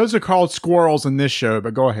fantastic. Well, those are called squirrels in this show,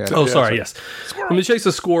 but go ahead. Oh, sorry, yes. Let me chase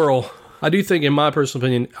a squirrel. I do think, in my personal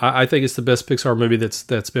opinion, I think it's the best Pixar movie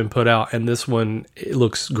that's been put out, and this one, it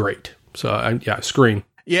looks great. So, screen.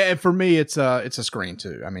 Yeah, and for me, it's a screen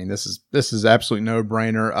too. I mean, this is absolutely no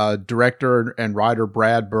brainer. Director and writer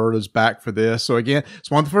Brad Bird is back for this. So again,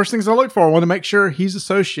 it's one of the first things I look for. I want to make sure he's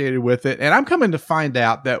associated with it. And I'm coming to find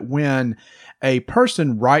out that when a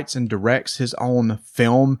person writes and directs his own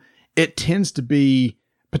film, it tends to be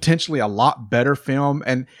potentially a lot better film.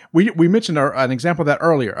 And we mentioned an example of that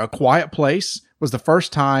earlier. A Quiet Place was the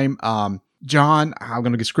first time John, I'm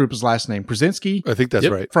going to screw up his last name, Krasinski. I think that's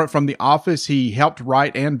right. From The Office, he helped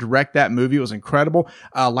write and direct that movie. It was incredible.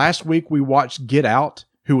 Last week, we watched Get Out,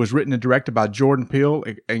 who was written and directed by Jordan Peele.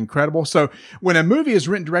 Incredible. So when a movie is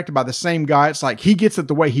written and directed by the same guy, it's like he gets it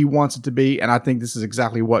the way he wants it to be. And I think this is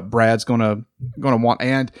exactly what Brad's going to want.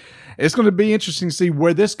 And it's going to be interesting to see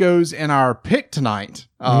where this goes in our pick tonight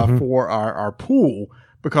for our pool,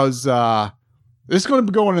 because this is going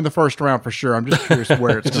to be going in the first round for sure. I'm just curious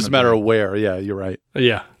where it's just a matter of where. Yeah, you're right.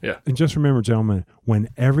 Yeah. And just remember, gentlemen, when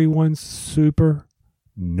everyone's super,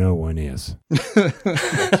 no one is.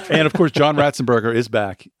 And of course, John Ratzenberger is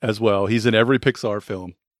back as well. He's in every Pixar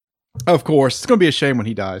film. Of course. It's going to be a shame when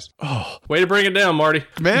he dies. Oh, way to bring it down, Marty.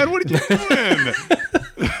 Man, what are you doing?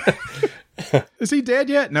 Is he dead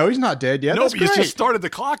yet? No, he's not dead yet. No, but you just started the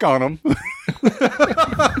clock on him. Well,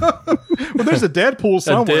 there's a Deadpool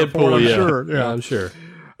somewhere. I'm sure. Yeah, I'm sure.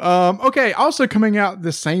 Okay, also coming out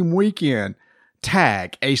the same weekend,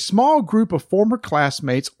 Tag. A small group of former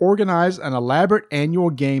classmates organize an elaborate annual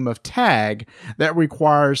game of tag that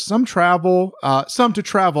requires some to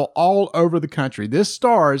travel all over the country. This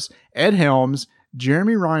stars Ed Helms,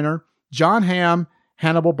 Jeremy Renner, John Hamm,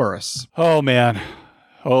 Hannibal Buress. Oh man,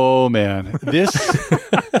 this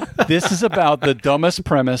is about the dumbest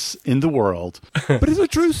premise in the world, but it's a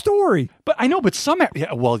true story. But I know, but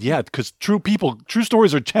because true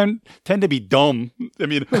stories tend to be dumb. I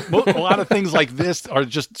mean, a lot of things like this are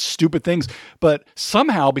just stupid things. But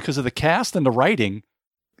somehow, because of the cast and the writing,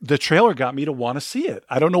 the trailer got me to want to see it.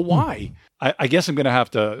 I don't know why. I guess I'm going to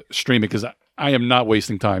have to stream it because I am not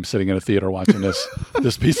wasting time sitting in a theater watching this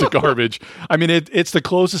piece of garbage. I mean, it's the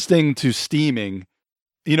closest thing to steaming.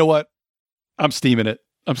 You know what? I'm steaming it.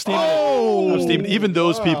 I'm steaming. Even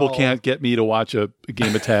those people can't get me to watch a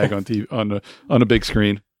game of tag on TV on a big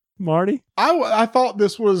screen. Marty, I thought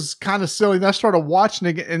this was kind of silly. Then I started watching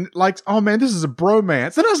it and like, oh man, this is a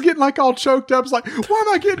bromance. And I was getting like all choked up. It's like, why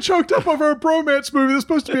am I getting choked up over a bromance movie that's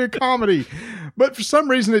supposed to be a comedy? But for some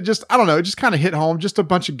reason, it just kind of hit home. Just a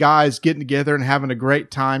bunch of guys getting together and having a great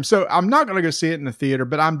time. So I'm not going to go see it in the theater,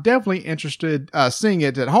 but I'm definitely interested seeing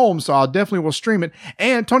it at home. So I'll definitely will stream it.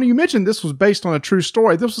 And Tony, you mentioned this was based on a true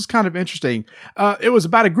story. This was kind of interesting. It was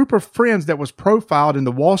about a group of friends that was profiled in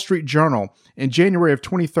the Wall Street Journal in January of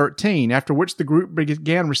 2013, after which the group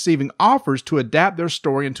began receiving offers to adapt their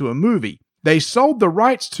story into a movie. They sold the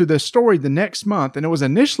rights to the story the next month, and it was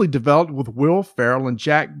initially developed with Will Ferrell and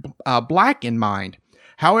Jack Black in mind.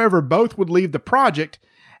 However, both would leave the project,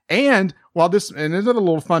 and another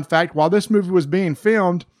little fun fact, while this movie was being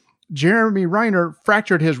filmed, Jeremy Renner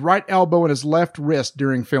fractured his right elbow and his left wrist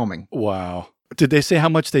during filming. Wow. Did they say how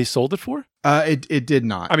much they sold it for? It did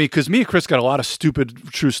not. I mean, because me and Chris got a lot of stupid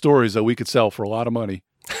true stories that we could sell for a lot of money.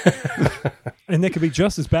 And they could be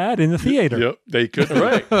just as bad in the theater. Yep, they could.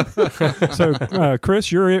 Right. So, Chris,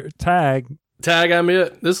 you're Tag. Tag, I'm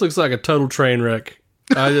it. This looks like a total train wreck.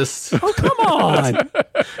 Oh, come on.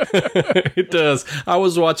 It does. I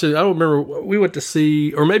was watching, I don't remember, we went to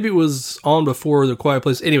see, or maybe it was on before The Quiet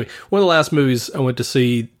Place. Anyway, one of the last movies I went to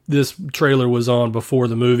see, this trailer was on before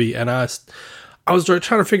the movie, and I was trying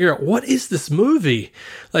to figure out, what is this movie?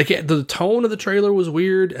 Like, the tone of the trailer was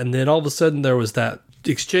weird, and then all of a sudden there was that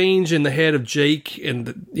exchange in the head of Jake,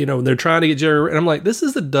 and, they're trying to get Jerry, and I'm like, this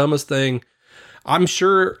is the dumbest thing. I'm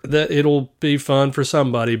sure that it'll be fun for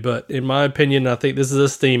somebody, but in my opinion, I think this is a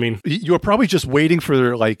steaming. You were probably just waiting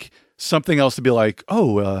for something else to be like,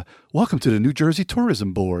 welcome to the New Jersey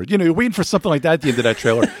Tourism Board. You're waiting for something like that at the end of that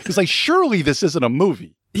trailer. It's like, surely this isn't a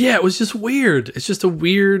movie. Yeah, it was just weird. It's just a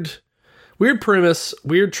weird premise,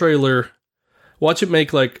 weird trailer. Watch it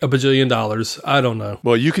make like $1 bajillion. I don't know.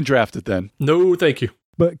 Well, you can draft it then. No, thank you.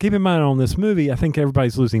 But keep in mind on this movie, I think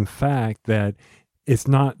everybody's losing fact that it's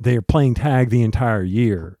not they're playing tag the entire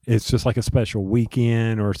year. It's just like a special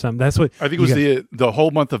weekend or something. That's what I think it was the whole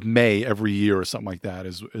month of May every year or something like that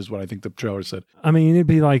is what I think the trailer said. I mean, it'd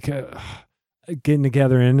be like getting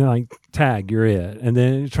together and like tag, you're it, and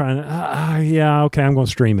then trying to yeah, okay, I'm going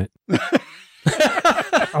to stream it.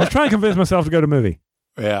 I was trying to convince myself to go to a movie.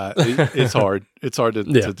 Yeah, it's hard. It's hard to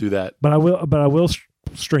do that. But I will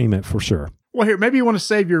stream it for sure. Well, here, maybe you want to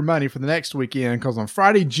save your money for the next weekend, because on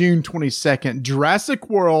Friday, June 22nd, Jurassic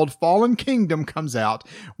World Fallen Kingdom comes out.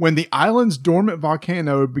 When the island's dormant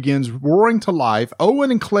volcano begins roaring to life,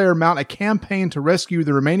 Owen and Claire mount a campaign to rescue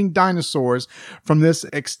the remaining dinosaurs from this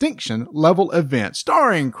extinction-level event,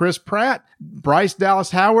 starring Chris Pratt, Bryce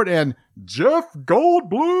Dallas Howard, and Jeff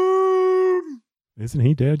Goldblum. Isn't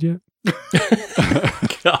he dead yet?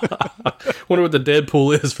 God. Wonder what the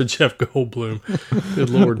Deadpool is for Jeff Goldblum. Good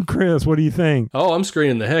Lord. Chris, what do you think? Oh, I'm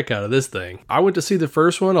screening the heck out of this thing. I went to see the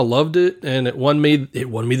first one. I loved it, and it won me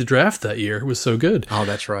the draft that year. It was so good. Oh,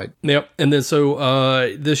 that's right. Yep. And then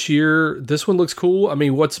this year, this one looks cool. I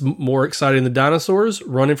mean, what's more exciting than dinosaurs?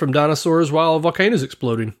 Running from dinosaurs while a volcano's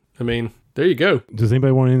exploding. I mean, there you go. Does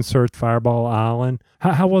anybody want to insert Fireball Island?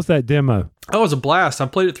 How was that demo? Oh, it was a blast.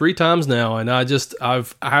 I've played it 3 times now, and I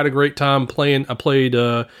had a great time playing. I played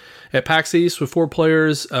at PAX East with 4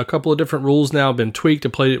 players. A couple of different rules now have been tweaked. I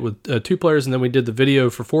played it with 2 players, and then we did the video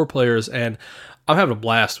for 4 players, and I'm having a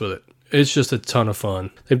blast with it. It's just a ton of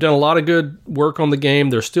fun. They've done a lot of good work on the game.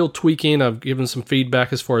 They're still tweaking. I've given some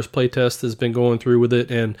feedback as far as playtest has been going through with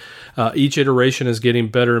it, and each iteration is getting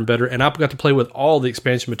better and better. And I've got to play with all the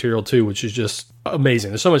expansion material too, which is just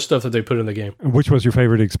amazing. There's so much stuff that they put in the game. Which was your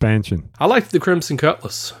favorite expansion? I liked the Crimson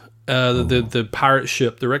Cutlass, the pirate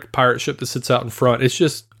ship, the wrecked pirate ship that sits out in front. It's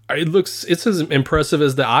as impressive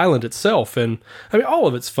as the island itself, and I mean all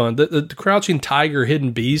of it's fun. The crouching tiger,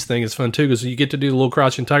 hidden bees thing is fun too, because you get to do the little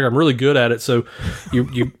crouching tiger. I'm really good at it, so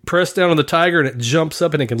you press down on the tiger and it jumps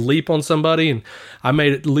up and it can leap on somebody. And I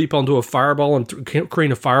made it leap onto a fireball and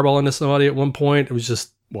create a fireball into somebody at one point. It was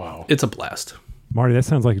just wow, it's a blast. Marty, that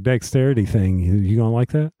sounds like a dexterity thing. You gonna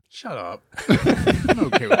like that? Shut up. I'm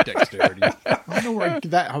okay with dexterity. I don't know where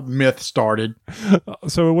that myth started.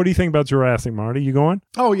 So what do you think about Jurassic, Marty? You going?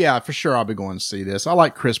 Oh, yeah, for sure I'll be going to see this. I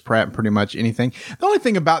like Chris Pratt in pretty much anything. The only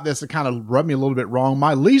thing about this that kind of rubbed me a little bit wrong,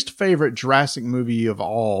 my least favorite Jurassic movie of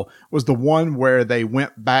all was the one where they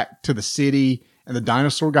went back to the city and the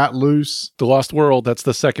dinosaur got loose. The Lost World, that's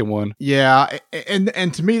the second one. Yeah,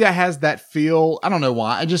 and to me that has that feel. I don't know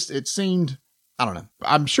why. It seemed... I don't know.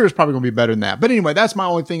 I'm sure it's probably going to be better than that. But anyway, that's my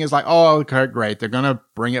only thing is like, oh, okay, great. They're going to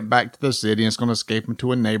bring it back to the city and it's going to escape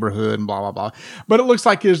into a neighborhood and blah, blah, blah. But it looks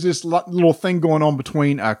like there's this little thing going on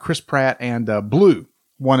between Chris Pratt and Blue,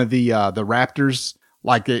 one of the raptors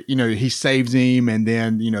like it, he saves him, and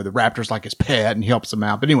then the raptor's like his pet and helps him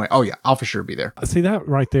out. But anyway, oh yeah, I'll for sure be there. See, that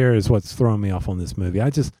right there is what's throwing me off on this movie.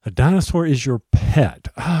 A dinosaur is your pet.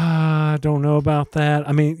 I don't know about that.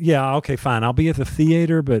 I mean, yeah, okay, fine. I'll be at the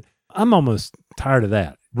theater, but I'm almost tired of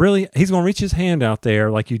that. Really, he's going to reach his hand out there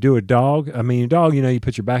like you do a dog. I mean, a dog, you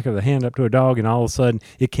put your back of the hand up to a dog and all of a sudden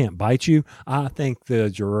it can't bite you. I think the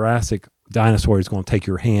Jurassic dinosaur is going to take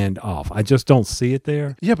your hand off. I just don't see it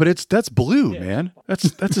there. Yeah, but that's Blue, man.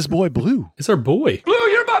 That's his boy Blue. It's our boy. Blue,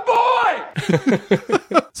 you're my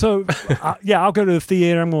boy! So, I'll go to the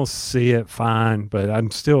theater. I'm going to see it, fine. But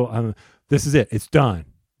this is it. It's done.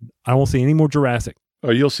 I won't see any more Jurassic. Oh,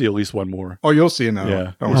 you'll see at least one more. Oh, you'll see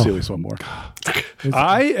another. Yeah, you'll see at least one more.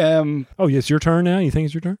 I am. Oh, it's your turn now? You think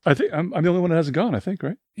it's your turn? I think I'm the only one that hasn't gone, I think,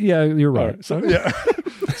 right? Yeah, you're right. So, yeah.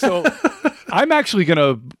 So I'm actually going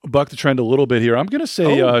to buck the trend a little bit here. I'm going to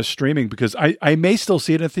say streaming because I may still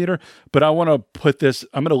see it in theater, but I'm going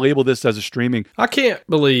to label this as a streaming. I can't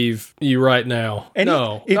believe you right now.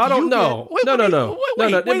 No, I don't know.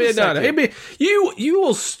 No. You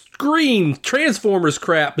will scream Transformers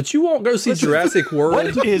crap, but you won't go see Jurassic World.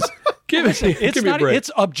 What is? Give me a break.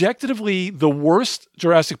 It's objectively the worst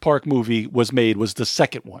Jurassic Park movie was the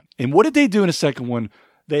second one. And what did they do in the second one?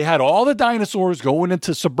 They had all the dinosaurs going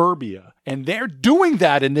into suburbia, and they're doing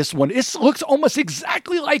that in this one. It looks almost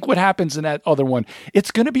exactly like what happens in that other one.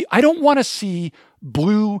 It's going to be, I don't want to see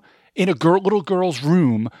Blue in a little girl's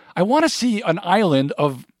room. I want to see an island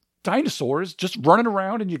of dinosaurs just running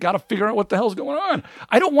around, and you got to figure out what the hell's going on.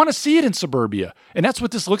 I don't want to see it in suburbia. And that's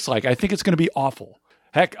what this looks like. I think it's going to be awful.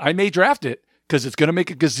 Heck, I may draft it because it's going to make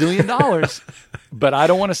 $1 gazillion, but I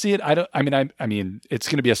don't want to see it. I mean, it's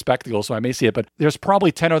going to be a spectacle, so I may see it, but there's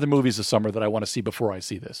probably 10 other movies this summer that I want to see before I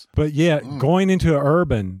see this. But yeah, going into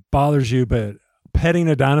urban bothers you, but petting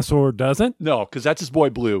a dinosaur doesn't? No, because that's his boy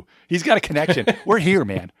Blue. He's got a connection. We're here,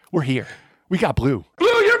 man. We're here. We got Blue. Blue,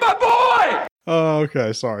 you're my boy! Oh,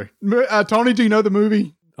 okay. Sorry. Tony, do you know the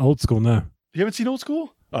movie? Old School, no. You haven't seen Old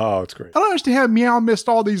School? Oh, it's great. I don't understand how Meow missed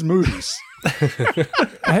all these movies.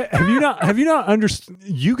 Have you not understood?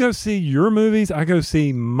 You go see your movies. I go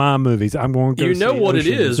see my movies. I'm going to go. You know what it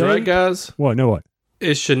is, right, guys? What? Know what?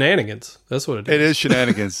 It's shenanigans. That's what it is. It is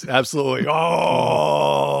shenanigans. Absolutely.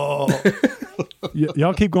 Oh.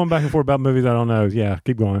 Y'all keep going back and forth about movies I don't know. Yeah,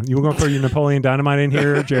 keep going. You were going to throw your Napoleon Dynamite in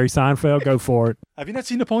here, Jerry Seinfeld? Go for it. Have you not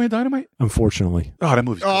seen Napoleon Dynamite? Unfortunately. Oh, that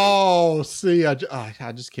movie's great. Oh, see, I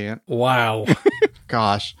just can't. Wow.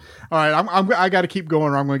 Gosh. All right, I got to keep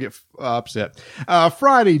going or I'm going to get upset.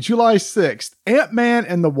 Friday, July 6th, Ant-Man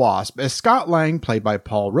and the Wasp, as Scott Lang, played by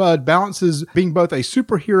Paul Rudd, balances being both a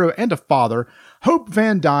superhero and a father. Hope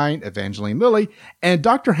Van Dyne, Evangeline Lilly, and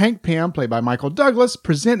Dr. Hank Pym, played by Michael Douglas,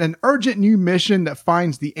 present an urgent new mission that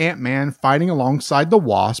finds the Ant-Man fighting alongside the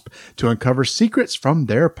Wasp to uncover secrets from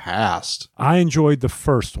their past. I enjoyed the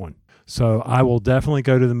first one, so I will definitely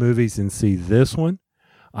go to the movies and see this one.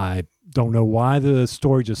 I don't know why the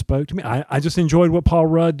story just spoke to me. I just enjoyed what Paul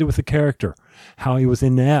Rudd did with the character, how he was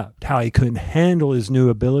inept, how he couldn't handle his new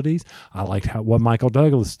abilities. I liked what Michael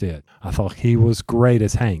Douglas did. I thought he was great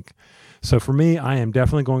as Hank. So for me, I am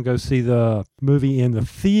definitely going to go see the movie in the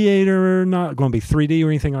theater. Not going to be 3D or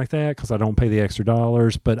anything like that because I don't pay the extra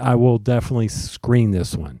dollars, but I will definitely screen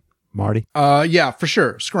this one. Marty? Yeah, for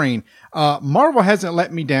sure. Screen. Marvel hasn't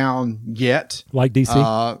let me down yet. Like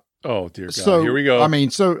DC? Oh, dear God. So, here we go. I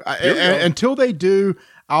mean, until they do,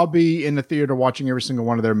 I'll be in the theater watching every single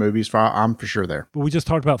one of their movies. I'm for sure there. But we just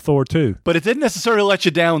talked about Thor 2. But it didn't necessarily let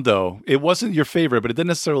you down, though. It wasn't your favorite, but it didn't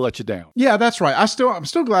necessarily let you down. Yeah, that's right. I'm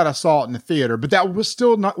still glad I saw it in the theater, but that was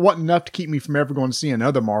still wasn't enough to keep me from ever going to see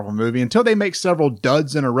another Marvel movie. Until they make several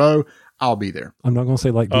duds in a row, I'll be there. I'm not going to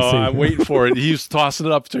say like DC. Oh, I'm waiting for it. He was tossing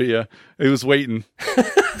it up to you. He was waiting.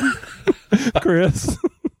 Chris?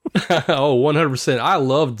 Oh, 100%. I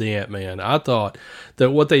loved the Ant-Man. I thought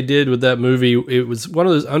that what they did with that movie, it was one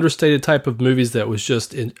of those understated type of movies that was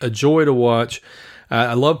just a joy to watch.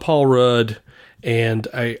 I love Paul Rudd, and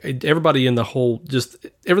everybody in the whole, just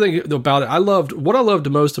everything about it. What I loved the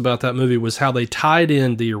most about that movie was how they tied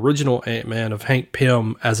in the original Ant-Man of Hank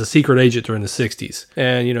Pym as a secret agent during the 60s.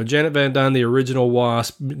 And, Janet Van Dyne, the original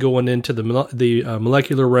Wasp, going into the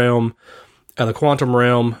molecular realm, the quantum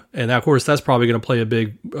realm, and of course that's probably going to play a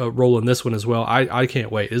big role in this one as well. I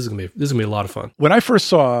can't wait. This is gonna be a lot of fun. When I first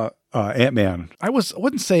saw Ant-Man, I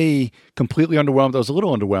wouldn't say completely underwhelmed. I was a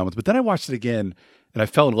little underwhelmed, but then I watched it again and I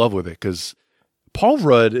fell in love with it because Paul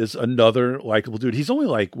Rudd is another likable dude. He's only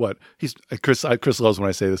like what? He's Chris loves when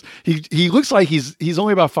I say this. He looks like he's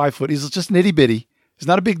only about 5 foot. He's just nitty bitty. He's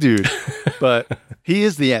not a big dude, but he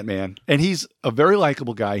is the Ant-Man, and he's a very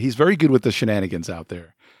likable guy. He's very good with the shenanigans out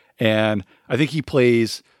there. And I think he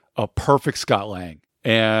plays a perfect Scott Lang.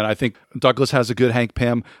 And I think Douglas has a good Hank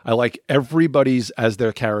Pym. I like everybody's as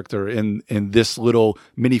their character in this little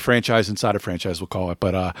mini franchise inside a franchise, we'll call it.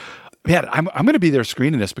 But man, I'm going to be there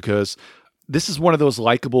screening this because this is one of those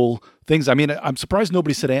likable things. I mean, I'm surprised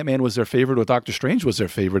nobody said Ant-Man was their favorite or Doctor Strange was their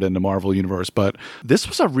favorite in the Marvel universe. But this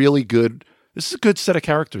was a good set of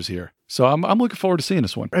characters here. So I'm looking forward to seeing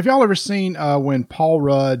this one. Have y'all ever seen when Paul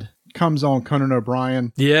Rudd comes on Conan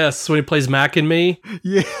O'Brien? Yes, when he plays Mac and Me.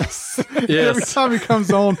 Yes. Yes. Every time he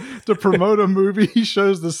comes on to promote a movie, he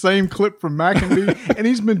shows the same clip from Mac and Me, and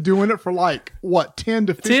he's been doing it for 10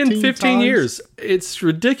 to 15 15 years. It's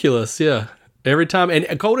ridiculous, yeah. Every time,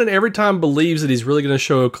 and Colton every time believes that he's really going to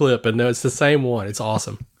show a clip, and no, it's the same one. It's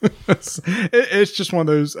awesome. It's just one of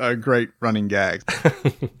those great running gags.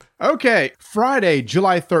 Okay, Friday,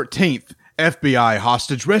 July 13th. FBI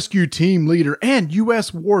hostage rescue team leader and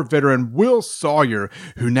U.S. war veteran Will Sawyer,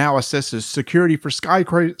 who now assesses security for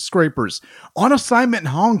skyscrapers. On assignment in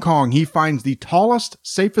Hong Kong, he finds the tallest,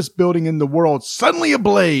 safest building in the world suddenly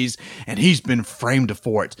ablaze, and he's been framed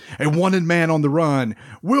for it. A wanted man on the run.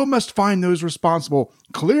 Will must find those responsible,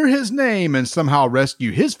 clear his name, and somehow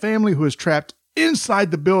rescue his family who is trapped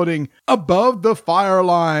inside the building above the fire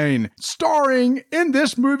line. Starring in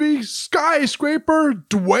this movie, skyscraper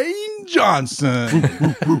Dwayne Johnson.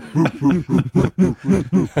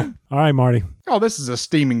 All right, Marty. Oh, this is a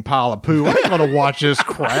steaming pile of poo. I ain't gonna watch this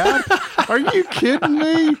crap. Are you kidding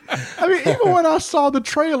me? I mean, even when I saw the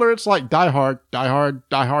trailer, it's like Die Hard, Die Hard,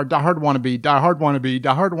 Die Hard, Die Hard wannabe, Die Hard wannabe,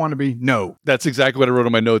 Die Hard wannabe. No. That's exactly what I wrote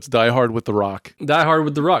on my notes. Die Hard with The Rock. Die Hard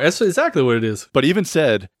with The Rock. That's exactly what it is. But even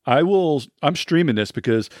said, I'm streaming this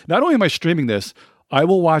because not only am I streaming this, I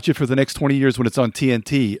will watch it for the next 20 years when it's on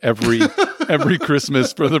TNT every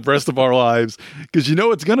Christmas for the rest of our lives. Because you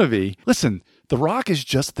know it's going to be. Listen, The Rock is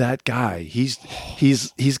just that guy. He's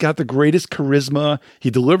got the greatest charisma. He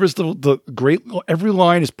delivers the great, every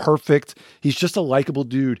line is perfect. He's just a likable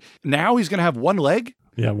dude. Now he's going to have one leg.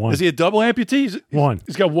 Yeah, one. Is he a double amputee? One.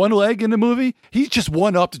 He's got one leg in the movie. He's just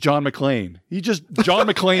one up to John McClane. John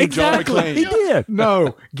McClane, Exactly. John McClane. He did.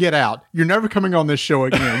 No, get out. You're never coming on this show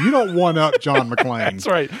again. You don't one up John McClane. That's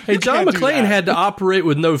right. Hey, John McClane had to operate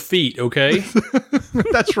with no feet, okay?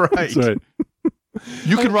 That's right. That's right.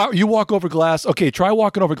 You walk over glass. Okay, try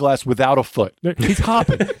walking over glass without a foot. He's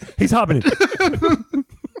hopping. He's hopping.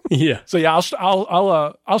 Yeah. So yeah,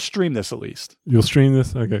 I'll stream this at least. You'll stream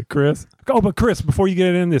this? Okay. Chris? Oh, but Chris, before you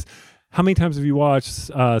get in this, how many times have you watched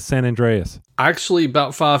San Andreas? Actually,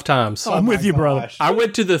 about 5 times. I'm with you, brother. I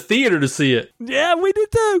went to the theater to see it. Yeah, we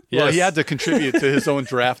did too. Well, Yes. he had to contribute to his own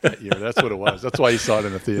draft that year. That's what it was. That's why he saw it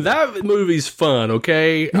in the theater. That movie's fun,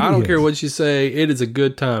 okay? I don't care what you say. It is a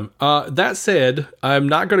good time. That said, I'm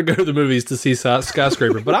not going to go to the movies to see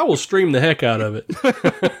Skyscraper, but I will stream the heck out of it.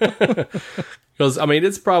 Because, I mean,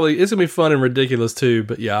 it's going to be fun and ridiculous, too.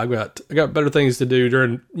 But, yeah, I got better things to do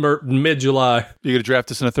during mid-July. You going to draft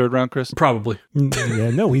this in the 3rd round, Chris? Probably.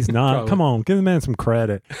 Yeah, no, he's not. Probably. Come on, give the man some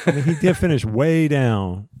credit. I mean, he did finish way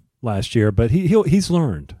down last year, but he's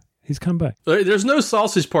learned. He's come back. There's no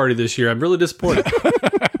sausage party this year. I'm really disappointed.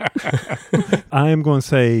 I am going to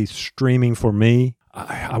say streaming for me.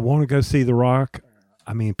 I want to go see The Rock.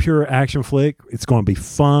 I mean, pure action flick. It's going to be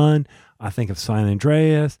fun. I think of San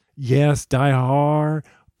Andreas. Yes, Die Hard.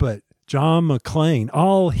 But John McClane,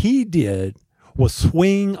 all he did was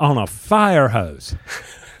swing on a fire hose.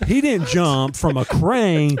 He didn't jump from a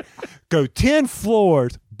crane, go 10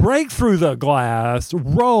 floors, break through the glass,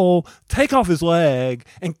 roll, take off his leg,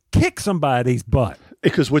 and kick somebody's butt.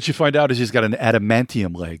 Because what you find out is he's got an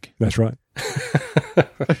adamantium leg. That's right.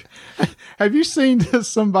 Have you seen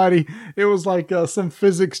somebody? It was like some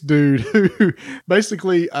physics dude who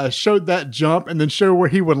basically showed that jump and then showed where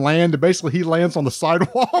he would land. And basically, he lands on the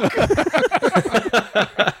sidewalk.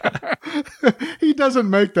 He doesn't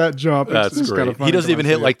make that jump. That's great. He doesn't even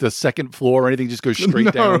hit like the 2nd floor or anything. Just goes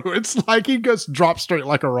straight down. No, it's like he goes drop straight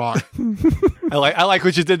like a rock. I like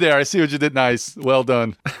what you did there. I see what you did. Nice. Well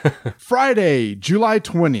done. Friday, July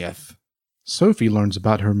 20th. Sophie learns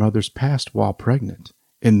about her mother's past while pregnant.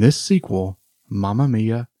 In this sequel, Mamma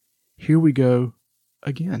Mia, here we go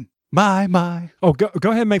again. My. Oh, go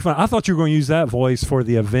ahead and make fun. I thought you were going to use that voice for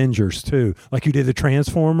the Avengers, too. Like you did the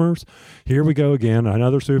Transformers. Here we go again.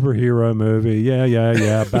 Another superhero movie.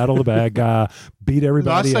 Yeah. Battle the bad guy. Beat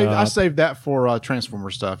everybody up. I saved that for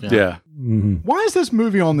Transformer stuff. Yeah. Mm-hmm. Why is this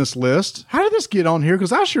movie on this list? How did this get on here?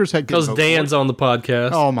 Because I sure as heck didn't Because vote for Dan's it. on the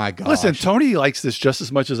podcast. Oh, my God. Listen, Tony likes this just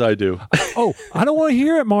as much as I do. Oh, I don't want to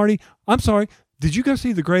hear it, Marty. I'm sorry. Did you go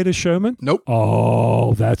see The Greatest Showman? Nope.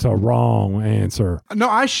 Oh, that's a wrong answer. No,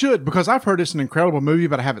 I should, because I've heard it's an incredible movie,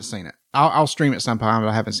 but I haven't seen it. I'll stream it sometime, but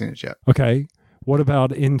I haven't seen it yet. Okay. What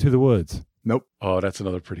about Into the Woods? Nope. Oh, that's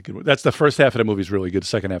another pretty good one. That's the first half of the movie is really good. The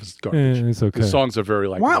second half is garbage. It's okay. The songs are very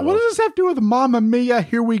like. Why, what does this have to do with Mamma Mia?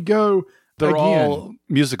 Here we go. They're again. all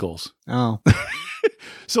musicals. Oh.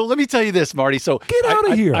 So let me tell you this, Marty. So Get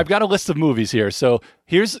out of here. I've got a list of movies here. So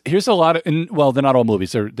here's a lot of, and well, they're not all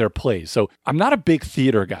movies. They're plays. So I'm not a big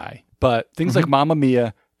theater guy, but things like Mamma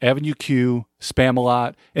Mia, Avenue Q,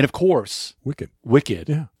 Spamalot, and of course, Wicked.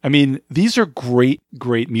 Yeah. I mean, these are great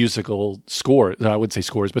musical scores. I wouldn't say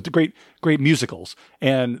scores, but the great musicals.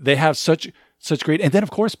 And they have such great, and then of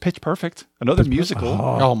course, Pitch Perfect, another musical.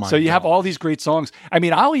 Oh my! So you have all these great songs. I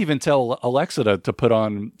mean, I'll even tell Alexa to put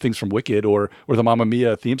on things from Wicked or the Mamma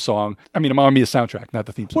Mia theme song. I mean, a Mamma Mia soundtrack, not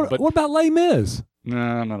the theme song. What about Les Mis? No,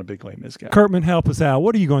 I'm not a big Les Mis guy. Kurtman, help us out.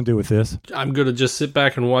 What are you going to do with this? I'm going to just sit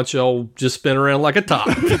back and watch y'all just spin around like a top.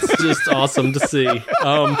 It's just awesome to see.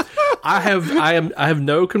 I have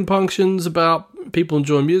no compunctions about people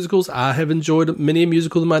enjoying musicals. I have enjoyed many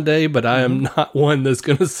musicals in my day, but I am not one that's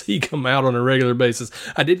going to see come out on a regular basis.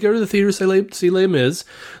 I did go to the theater to see Les Mis.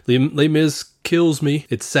 Les Mis kills me.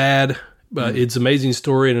 It's sad, but it's an amazing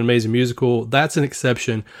story and an amazing musical. That's an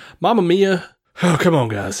exception. Mamma Mia. Oh, come on,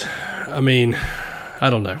 guys. I mean, I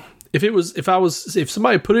don't know. If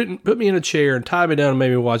somebody put me in a chair and tied me down and made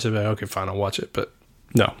me watch it, okay, fine, I'll watch it. But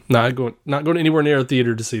no, not going anywhere near a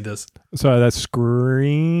theater to see this. So that's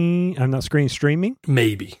streaming.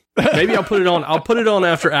 Maybe I'll put it on. I'll put it on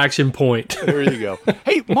after Action Point. There you go.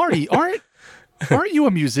 Hey, Marty, aren't you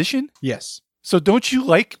a musician? Yes. So don't you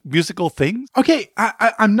like musical things? Okay,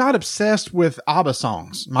 I'm not obsessed with ABBA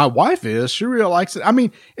songs. My wife is. She really likes it. I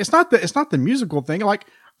mean, it's not the musical thing. Like,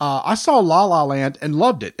 I saw La La Land and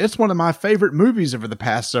loved it. It's one of my favorite movies over the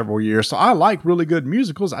past several years. So I like really good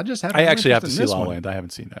musicals. I just haven't. I actually have to see La La Land. I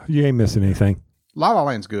haven't seen that. You ain't missing anything. La La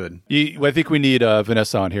Land's good. I think we need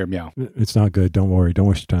Vanessa on here. Meow. It's not good. Don't worry. Don't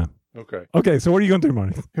waste your time. Okay. Okay, so what are you going to do,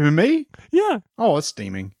 Marty? Who, me? Yeah. Oh, it's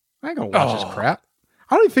steaming. I ain't gonna watch this crap.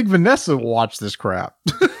 I don't even think Vanessa will watch this crap.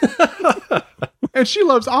 And she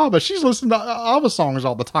loves ABBA. She's listening to ABBA songs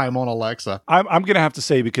all the time on Alexa. I'm going to have to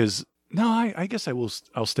say because, no, I guess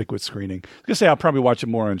I'll stick with screening. I was going to say I'll probably watch it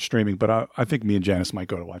more on streaming, but I think me and Janice might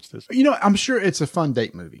go to watch this. You know, I'm sure it's a fun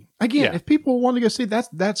date movie. Again, if people want to go see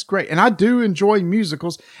that's great. And I do enjoy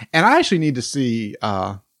musicals. And I actually need to see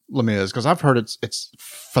Les Mis because I've heard it's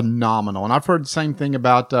phenomenal. And I've heard the same thing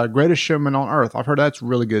about Greatest Showman on Earth. I've heard that's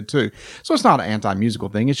really good too. So it's not an anti-musical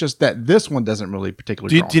thing. It's just that this one doesn't really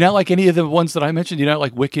particularly do you not like any of the ones that I mentioned? Do you not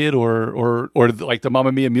like Wicked or like the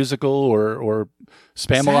Mamma Mia musical or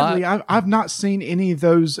Spamalot? Sadly, I've not seen any of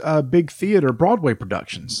those big theater Broadway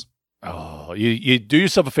productions. Oh, you do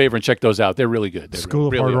yourself a favor and check those out. They're really good. School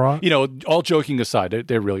of Hard Rock? You know, all joking aside,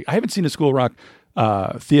 they're really. I haven't seen a School of Rock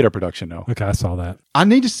theater production, though. Okay, I saw that. I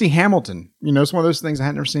need to see Hamilton. You know, it's one of those things I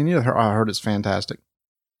had never seen either. I heard it's fantastic.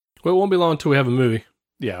 Well, it won't be long until we have a movie.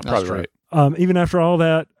 Yeah, probably right. Even after all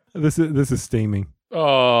that, this is steaming.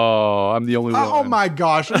 Oh, I'm the only one. Oh my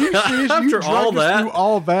gosh! Are you serious? After You drug all us that? through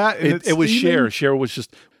all that, and It was steaming? Cher. Cher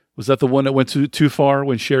was that the one that went too far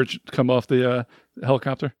when Cher come off the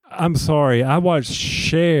helicopter? I'm sorry. I watched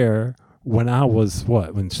Cher when I was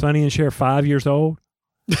when Sonny and Cher 5 years old.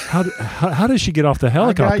 How did she get off the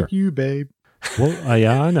helicopter? I got you, babe. Well,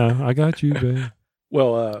 yeah, I know. I got you, babe.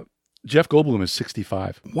 Well, Jeff Goldblum is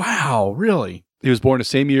 65. Wow, really? He was born the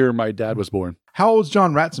same year my dad was born. How old's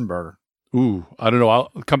John Ratzenberger? Ooh, I don't know. I'll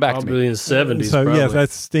come back to Probably me. in the 70s. So probably. yes,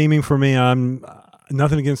 that's steaming for me. I'm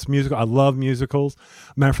nothing against musical. I love musicals.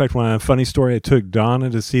 Matter of fact, when I have a funny story, I took Donna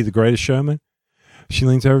to see The Greatest Showman. She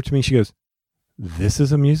leans over to me. She goes, "This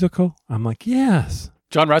is a musical?" I'm like, "Yes."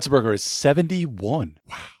 John Ratzenberger is 71.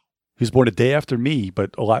 Wow. He was born a day after me,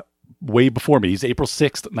 but a lot way before me. He's April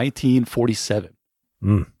 6th, 1947.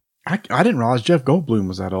 I didn't realize Jeff Goldblum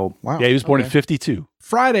was that old. Wow. Yeah, he was born in 52.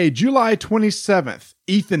 Friday, July 27th,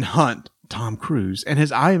 Ethan Hunt, Tom Cruise, and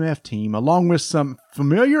his IMF team, along with some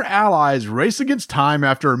familiar allies, race against time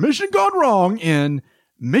after a mission gone wrong in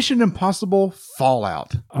Mission Impossible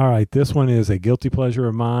Fallout. All right, this one is a guilty pleasure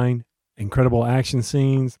of mine. Incredible action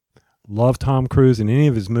scenes. Love Tom Cruise in any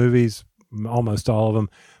of his movies, almost all of them.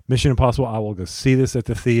 Mission Impossible, I will go see this at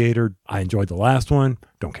the theater. I enjoyed the last one.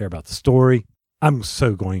 Don't care about the story. I'm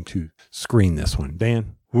so going to screen this one.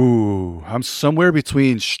 Dan? Ooh, I'm somewhere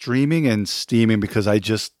between streaming and steaming because I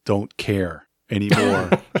just don't care anymore.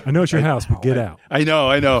 I know it's your house, but get out. I know.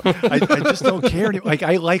 I just don't care anymore. Like,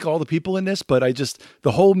 I like all the people in this, but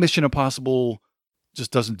the whole Mission Impossible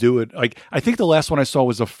just doesn't do it. Like, I think the last one I saw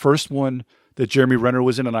was the first one that Jeremy Renner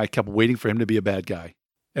was in, and I kept waiting for him to be a bad guy.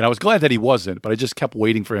 And I was glad that he wasn't, but I just kept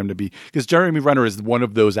waiting for him to be, because Jeremy Renner is one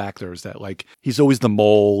of those actors that like, he's always the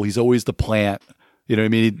mole, he's always the plant, you know what I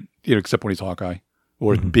mean? Except when he's Hawkeye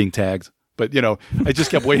or being tagged. But, I just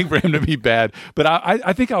kept waiting for him to be bad. But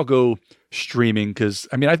I think I'll go streaming because,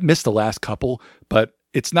 I've missed the last couple, but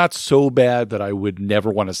it's not so bad that I would never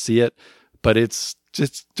want to see it. But it's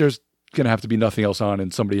just, there's going to have to be nothing else on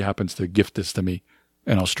and somebody happens to gift this to me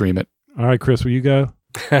and I'll stream it. All right, Chris, will you go?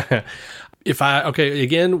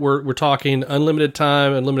 Again, we're talking unlimited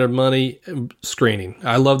time, unlimited money screening.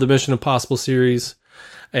 I love the Mission Impossible series.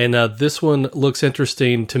 And this one looks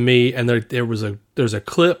interesting to me. And there's a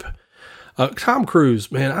clip. Tom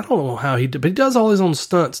Cruise, man, I don't know how he did, but he does all his own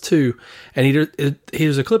stunts too. And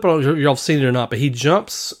there's a clip, I don't know if y'all have seen it or not, but he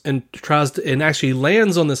jumps and tries to, and actually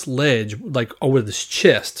lands on this ledge, like with his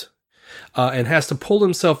chest, and has to pull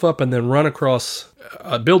himself up and then run across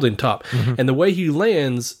a building top. Mm-hmm. And the way he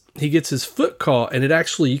lands, he gets his foot caught, and it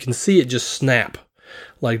actually, you can see it just snap,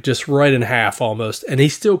 like just right in half almost. And he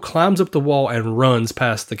still climbs up the wall and runs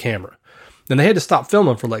past the camera. And they had to stop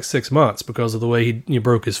filming for like 6 months because of the way he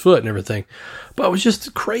broke his foot and everything. But it was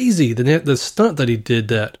just crazy, the stunt that he did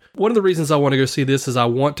that. One of the reasons I want to go see this is I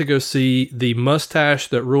want to go see the mustache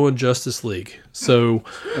that ruined Justice League. So,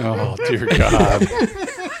 oh, dear God.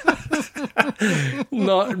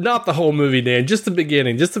 Not the whole movie, Dan. Just the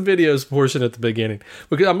beginning. Just the videos portion at the beginning.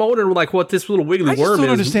 Because I'm wondering like what this little wiggly worm is. I just don't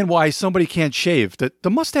understand why somebody can't shave. The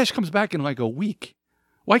mustache comes back in like a week.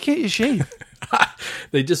 Why can't you shave?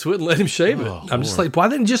 They just wouldn't let him shave it. I'm just like, why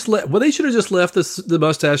didn't just let? Well, they should have just left the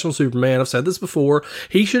mustache on Superman. I've said this before.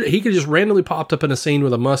 He could just randomly popped up in a scene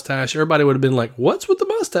with a mustache. Everybody would have been like, "What's with the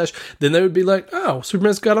mustache?" Then they would be like, "Oh,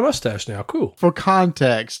 Superman's got a mustache now. Cool." For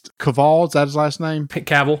context, Cavill, is that his last name?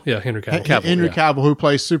 Cavill, yeah, Henry Cavill. Henry Cavill, who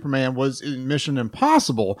plays Superman, was in Mission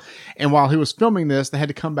Impossible, and while he was filming this, they had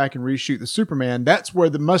to come back and reshoot the Superman. That's where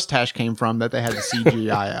the mustache came from that they had to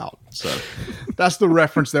CGI out. So that's the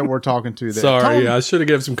reference that we're talking to there. Sorry, I should have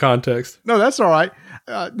given some context. No, that's all right.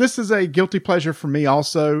 This is a guilty pleasure for me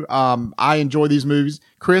also. I enjoy these movies.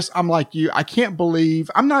 Chris, I'm like you. I can't believe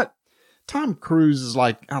Tom Cruise is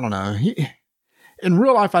like, I don't know. In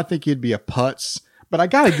real life, I think he'd be a putz, but I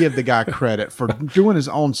got to give the guy credit for doing his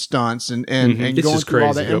own stunts and going through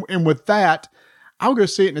all that. And with that, I'll go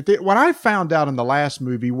see it in the theater. What I found out in the last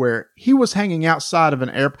movie where he was hanging outside of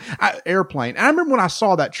an airplane. And I remember when I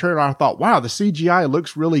saw that trailer, I thought, wow, the CGI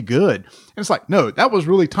looks really good. And it's like, no, that was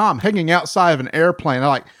really Tom hanging outside of an airplane. I'm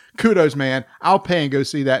like, kudos, man. I'll pay and go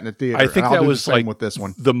see that in the theater. I think that was like with this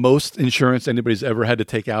one. The most insurance anybody's ever had to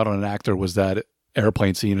take out on an actor was that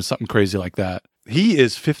airplane scene or something crazy like that. He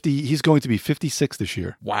is 50. He's going to be 56 this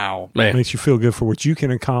year. Wow, man. Makes you feel good for what you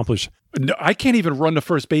can accomplish. No, I can't even run to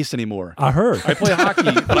first base anymore. I heard. I play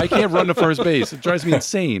hockey, but I can't run to first base. It drives me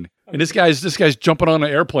insane. And this guy's jumping on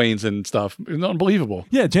airplanes and stuff. It's unbelievable.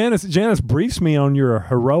 Yeah, Janice briefs me on your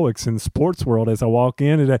heroics in the sports world as I walk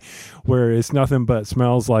in today, where it's nothing but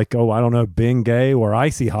smells like, I don't know, Bengay or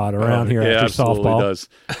Icy Hot around here after absolutely softball. Does.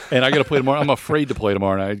 And I got to play tomorrow. I'm afraid to play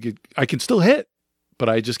tomorrow night. I can still hit, but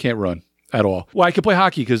I just can't run at all. Well, I can play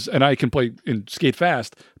hockey and I can play and skate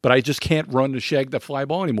fast, but I just can't run to shag that fly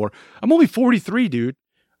ball anymore. I'm only 43, dude.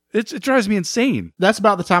 It drives me insane. That's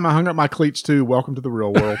about the time I hung up my cleats too. Welcome to the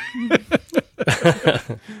real world.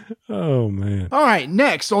 Oh, man. All right,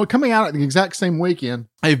 next, coming out at the exact same weekend,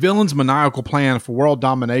 a villain's maniacal plan for world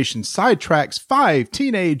domination sidetracks 5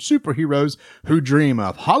 teenage superheroes who dream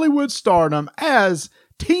of Hollywood stardom as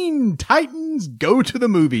Teen Titans Go to the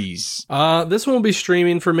Movies. This one will be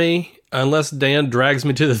streaming for me unless Dan drags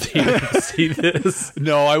me to the theater to see this.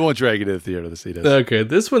 No, I won't drag you to the theater to see this. Okay,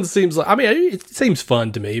 this one seems like, it seems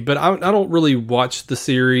fun to me, but I don't really watch the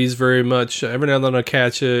series very much. Every now and then I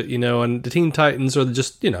catch it, and the Teen Titans are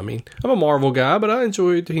just, I'm a Marvel guy, but I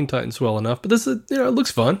enjoy Teen Titans well enough. But this is, it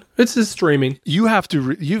looks fun. It's just streaming.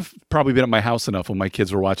 You've probably been at my house enough when my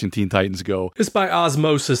kids were watching Teen Titans Go. It's by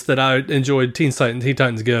osmosis that I enjoyed Teen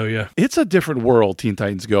Titans Go, yeah. It's a different world, Teen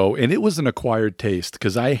Titans Go, and it was an acquired taste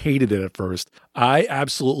because I hated it at first. I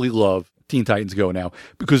absolutely love Teen Titans Go now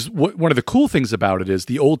because one of the cool things about it is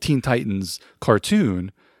the old Teen Titans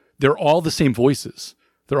cartoon, they're all the same voices.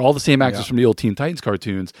 They're all the same actors from the old Teen Titans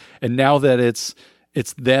cartoons. And now that it's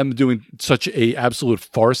them doing such a absolute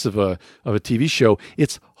farce of a TV show,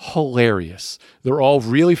 it's hilarious. They're all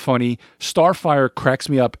really funny. Starfire cracks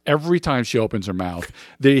me up every time she opens her mouth.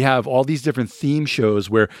 They have all these different theme shows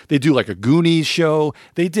where they do like a Goonies show.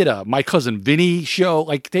 They did a My Cousin Vinny show.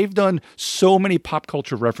 Like they've done so many pop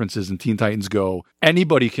culture references in Teen Titans Go.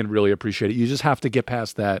 Anybody can really appreciate it. You just have to get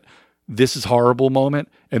past that "this is horrible" moment,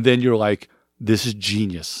 and then you're like, this is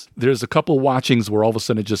genius. There's a couple watchings where all of a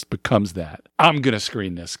sudden it just becomes that. I'm going to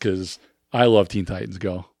screen this because I love Teen Titans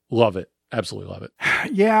Go. Love it. Absolutely love it.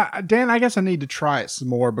 Yeah, Dan, I guess I need to try it some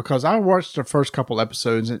more because I watched the first couple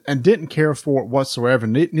episodes and didn't care for it whatsoever.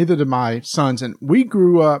 Neither did my sons. And they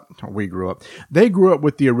grew up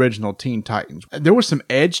with the original Teen Titans. There was some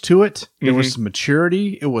edge to it. There was some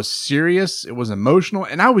maturity. It was serious. It was emotional.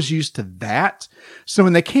 And I was used to that. So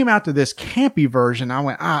when they came out to this campy version, I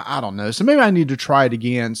went, I don't know. So maybe I need to try it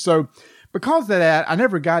again. So because of that, I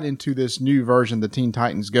never got into this new version, the Teen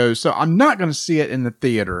Titans Go, so I'm not going to see it in the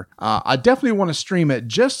theater. I definitely want to stream it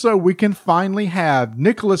just so we can finally have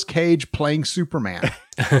Nicolas Cage playing Superman.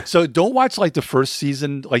 So don't watch like the first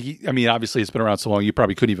season. Like, I mean, obviously it's been around so long, you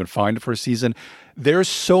probably couldn't even find the first season. There's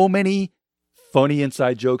so many funny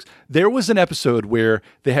inside jokes. There was an episode where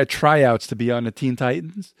they had tryouts to be on the Teen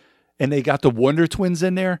Titans, and they got the Wonder Twins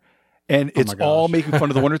in there, and it's all making fun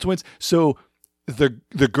of the Wonder Twins. So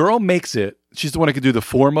the girl makes it. She's the one who can do the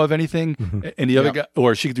form of anything, and the other guy,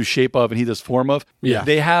 or she can do shape of, and he does form of. Yeah.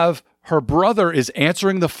 They have her brother is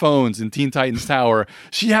answering the phones in Teen Titans Tower.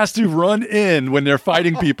 She has to run in when they're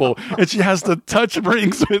fighting people, and she has to touch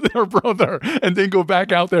rings with her brother, and then go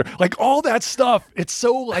back out there. Like all that stuff. It's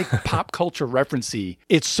so like pop culture referencey.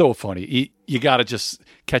 It's so funny. You got to just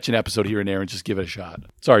catch an episode here and there and just give it a shot.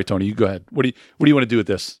 Sorry, Tony, you go ahead. What do you want to do with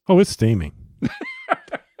this? Oh, it's steaming.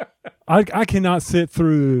 I cannot sit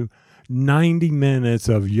through 90 minutes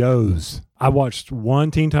of Yo's. I watched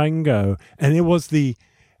one Teen Titan Go, and it was the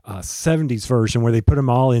 70s version where they put them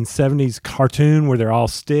all in 70s cartoon where they're all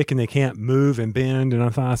stick and they can't move and bend. And I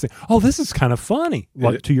thought, oh, this is kind of funny,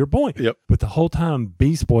 like, to your point. Yep. But the whole time,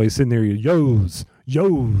 Beast Boy is sitting there, Yo's.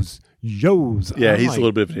 Yeah, he's a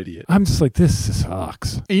little bit of an idiot. I'm just like, this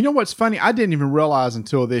sucks. And you know what's funny? I didn't even realize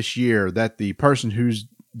until this year that the person who's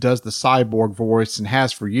does the cyborg voice and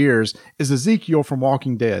has for years is Ezekiel from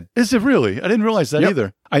Walking Dead. Is it really? I didn't realize that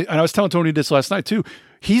either. I was telling Tony this last night too.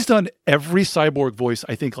 He's done every cyborg voice,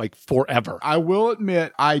 I think, like forever. I will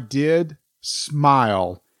admit I did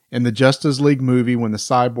smile in the Justice League movie when the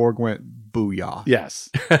cyborg went booyah. Yes.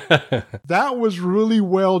 That was really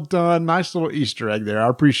well done. Nice little Easter egg there. I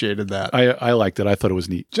appreciated that. I liked it. I thought it was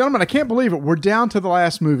neat. Gentlemen, I can't believe it. We're down to the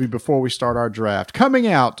last movie before we start our draft. Coming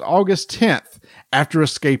out August 10th, after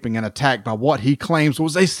escaping an attack by what he claims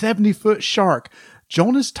was a 70-foot shark,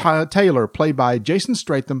 Jonas Taylor, played by Jason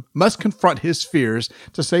Statham, must confront his fears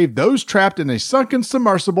to save those trapped in a sunken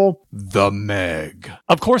submersible, the Meg.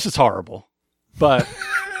 Of course it's horrible, but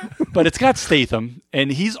it's got Statham,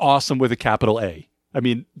 and he's awesome with a capital A. I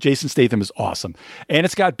mean, Jason Statham is awesome. And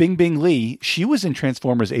it's got Bing Bing Lee. She was in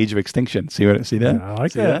Transformers Age of Extinction. See that? Yeah, I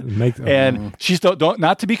like that. And she's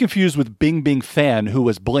not to be confused with Bing Bing Fan, who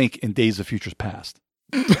was Blink in Days of Futures Past.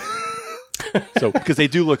 So, because they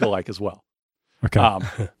do look alike as well. Okay.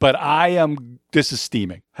 But this is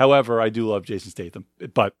steaming. However, I do love Jason Statham,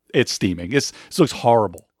 but it's steaming. This looks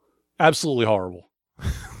horrible. Absolutely horrible.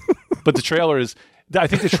 But the trailer I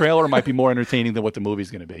think the trailer might be more entertaining than what the movie's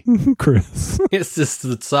going to be. Chris. It's just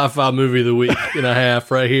the sci-fi movie of the week and a half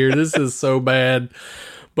right here. This is so bad,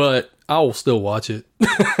 but I will still watch it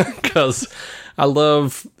because I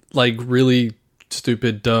love like really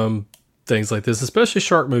stupid, dumb things like this, especially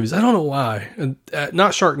shark movies. I don't know why. And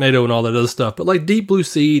not Sharknado and all that other stuff, but like Deep Blue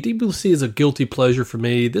Sea. Deep Blue Sea is a guilty pleasure for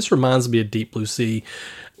me. This reminds me of Deep Blue Sea.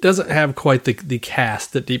 Doesn't have quite the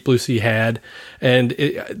cast that Deep Blue Sea had, and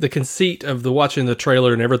the conceit of watching the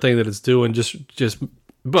trailer and everything that it's doing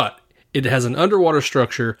but it has an underwater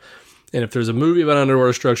structure, and if there's a movie about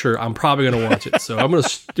underwater structure, I'm probably going to watch it. So I'm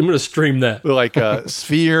gonna stream that. Like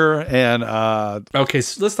Sphere and okay,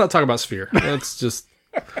 so let's not talk about Sphere. Let's just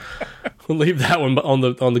we'll leave that one on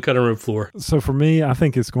the cutting room floor. So for me, I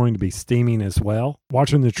think it's going to be steaming as well.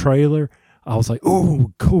 Watching the trailer, I was like,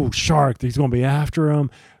 "Oh, cool shark! He's going to be after him."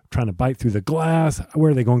 Trying to bite through the glass.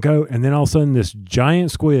 Where are they going to go? And then all of a sudden, this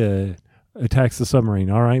giant squid attacks the submarine.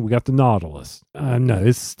 All right, we got the Nautilus. No,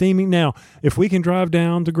 it's steaming. Now, if we can drive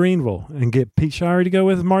down to Greenville and get Pete Shirey to go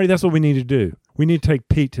with us, Marty, that's what we need to do. We need to take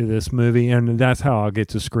Pete to this movie, and that's how I'll get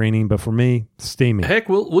to screening. But for me, steaming. Heck,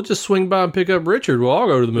 we'll just swing by and pick up Richard. We'll all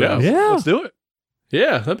go to the movie. Yeah. Let's do it.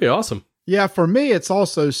 Yeah, that'd be awesome. Yeah, for me, it's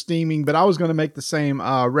also steaming, but I was going to make the same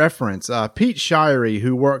reference. Pete Shirey,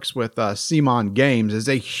 who works with Simon Games, is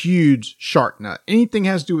a huge shark nut. Anything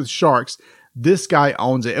has to do with sharks, this guy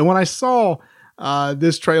owns it. And when I saw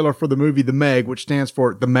this trailer for the movie The Meg, which stands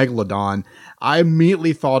for The Megalodon, I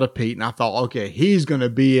immediately thought of Pete, and I thought, okay, he's going to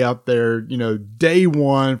be out there, day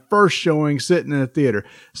one, first showing, sitting in a theater.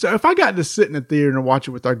 So if I got to sit in a theater and watch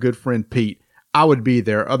it with our good friend Pete, I would be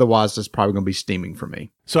there. Otherwise, it's probably going to be steaming for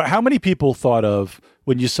me. So how many people thought of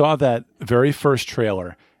when you saw that very first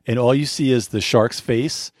trailer and all you see is the shark's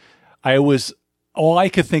face, all I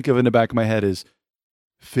could think of in the back of my head is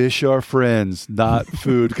fish are friends, not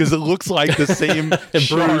food, because it looks like the same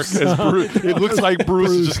shark as Bruce. It looks like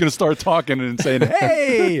Bruce is just going to start talking and saying,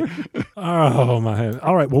 "Hey!" Oh my head!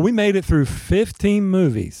 All right, well, we made it through 15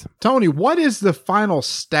 movies. Tony, what is the final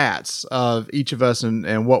stats of each of us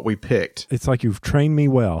and what we picked? It's like you've trained me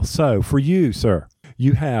well. So for you, sir,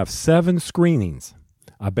 you have 7 screenings.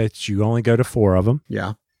 I bet you only go to 4 of them.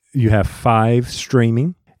 Yeah, You have 5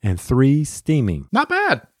 streaming and 3 steaming. not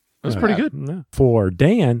bad. That's pretty good. No. For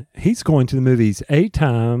Dan, he's going to the movies 8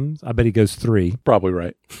 times. I bet he goes 3. Probably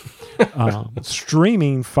right.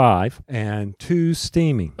 Streaming 5 and 2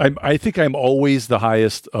 steaming. I think I'm always the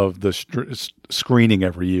highest of the screening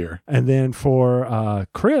every year. And then for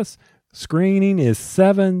Chris, screening is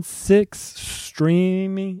 7, 6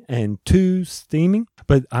 streaming and 2 steaming.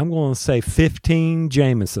 But I'm going to say 15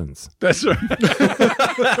 Jamesons. That's right. That's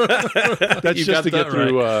You just got to get that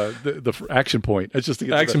through the action point. That's just to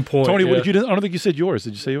get Action point, Tony, what yeah. did you do? I don't think you said yours.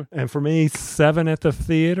 Did you say yours? And for me, 7 at the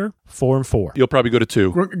theater, 4 and 4. You'll probably go to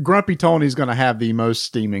 2. Grumpy Tony's going to have the most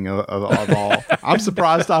steaming of all. I'm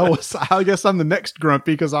surprised I guess I'm the next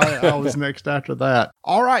Grumpy because I was next after that.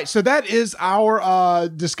 All right. So that is our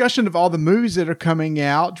discussion of all the movies that are coming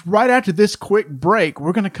out. Right after this quick break,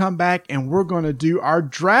 we're going to come back and we're going to do our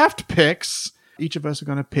draft picks. Each of us are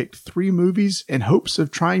going to pick 3 movies in hopes of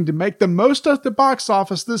trying to make the most of the box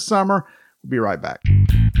office this summer. We'll be right back.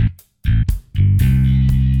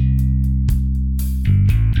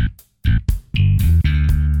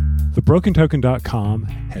 TheBrokenToken.com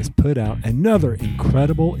has put out another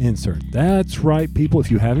incredible insert. That's right, people. If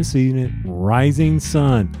you haven't seen it, Rising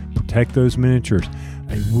Sun. Protect those miniatures.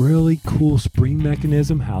 A really cool spring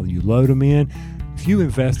mechanism, how you load them in. If you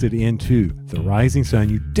invested into the Rising Sun,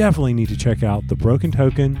 you definitely need to check out the Broken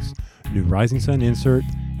Token's new Rising Sun insert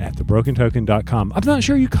at TheBrokenToken.com. I'm not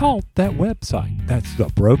sure you call that website. That's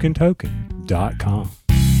TheBrokenToken.com.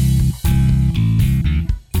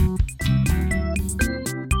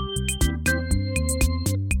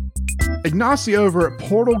 Ignacio over at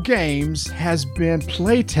Portal Games has been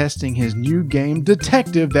playtesting his new game,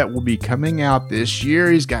 Detective, that will be coming out this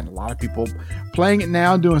year. He's got a lot of people playing it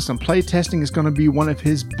now, doing some playtesting. It's going to be one of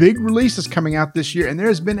his big releases coming out this year, and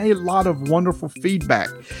there's been a lot of wonderful feedback.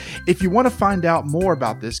 If you want to find out more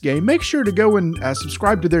about this game, make sure to go and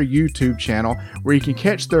subscribe to their YouTube channel, where you can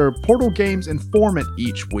catch their Portal Games informant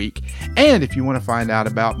each week. And if you want to find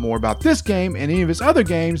out more about this game and any of his other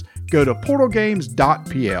games, go to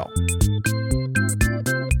portalgames.pl.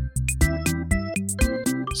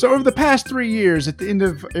 So over the past 3 years, at the end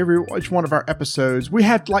of each one of our episodes, we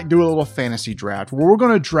had to do a little fantasy draft where we're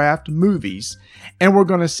going to draft movies and we're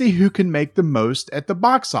going to see who can make the most at the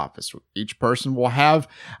box office. Each person will have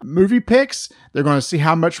movie picks. They're going to see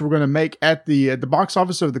how much we're going to make at the box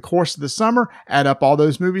office over the course of the summer, add up all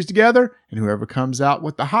those movies together, and whoever comes out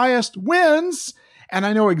with the highest wins. And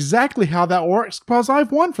I know exactly how that works because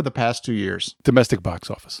I've won for the past 2 years. Domestic box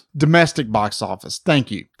office. Domestic box office. Thank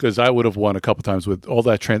you. Because I would have won a couple times with all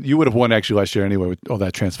that. You would have won actually last year anyway with all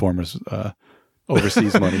that Transformers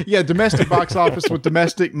overseas money. Yeah, domestic box office with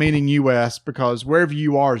domestic meaning U.S. because wherever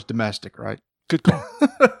you are is domestic, right? Good call.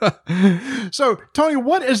 So, Tony,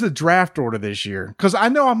 what is the draft order this year? Because I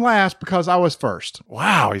know I'm last because I was first.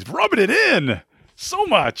 Wow, he's rubbing it in so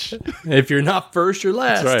much. If you're not first, you're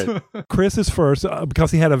last. That's right. Chris is first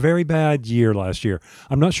because he had a very bad year last year.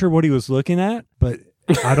 I'm not sure what he was looking at, but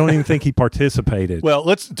I don't even think he participated. Well,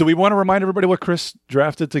 do we want to remind everybody what Chris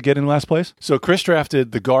drafted to get in last place? So Chris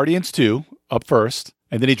drafted The Guardians 2 up first,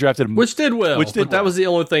 and then he drafted... Which did well, but that was the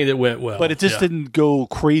only thing that went well. But it just didn't go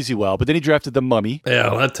crazy well. But then he drafted The Mummy.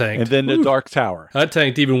 Yeah, that tanked. And then The Dark Tower. That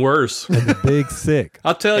tanked even worse. And The Big Sick.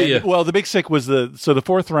 I'll tell you. Well, The Big Sick was the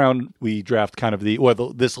fourth round we draft kind of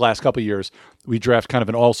this last couple of years, we draft kind of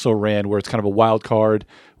an also-ran where it's kind of a wild card,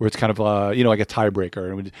 where it's kind of, like a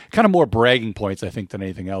tiebreaker. And kind of more bragging points, I think, than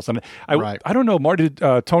anything else. And I don't know,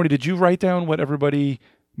 Tony, did you write down what everybody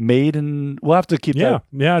made? And we'll have to keep that.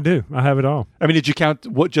 Yeah, I do. I have it all. I mean, did you count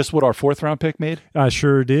what our fourth round pick made? I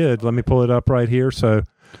sure did. Let me pull it up right here. So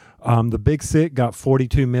The Big Sick got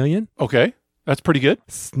 $42 million. Okay. That's pretty good.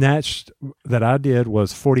 Snatched that I did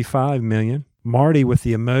was $45 million. Marty with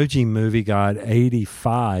the Emoji Movie got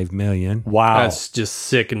 $85 million. Wow. That's just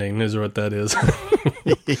sickening is what that is.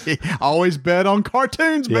 Always bet on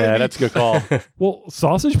cartoons, baby. Yeah, that's a good call. Well,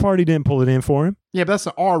 Sausage Party didn't pull it in for him. Yeah, but that's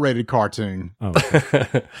an R-rated cartoon. Oh.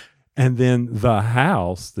 And then The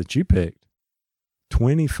House that you picked,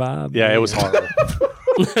 $25 million. Yeah, it was horrible.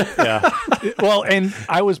 Yeah. Well, and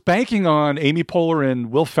I was banking on Amy Poehler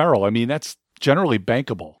and Will Ferrell. I mean, that's generally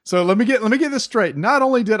bankable. So let me get this straight. Not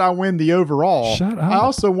only did I win the overall, Shut up. I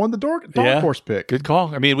also won the dark horse pick. Good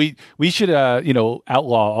call. I mean, we should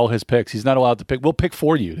outlaw all his picks. He's not allowed to pick. We'll pick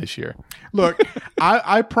for you this year. Look,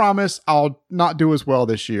 I promise I'll not do as well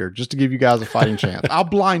this year, just to give you guys a fighting chance. I'll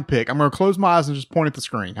blind pick. I'm going to close my eyes and just point at the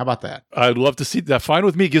screen. How about that? I'd love to see that. Fine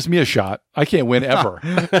with me. Gives me a shot. I can't win ever.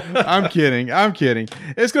 I'm kidding.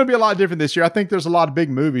 It's going to be a lot different this year. I think there's a lot of big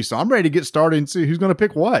movies, so I'm ready to get started and see who's going to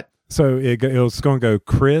pick what. So it was going to go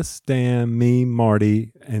Chris, Dan, me,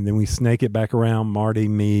 Marty, and then we snake it back around Marty,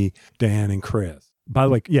 me, Dan, and Chris. By the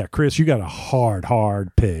way, yeah, Chris, you got a hard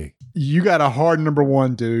pick. You got a hard number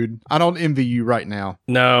one, dude. I don't envy you right now.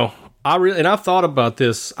 No, I've thought about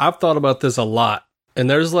this. I've thought about this a lot. And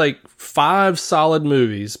there's like 5 solid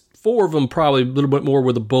movies, 4 of them probably a little bit more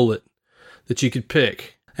with a bullet that you could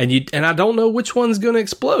pick. And I don't know which one's going to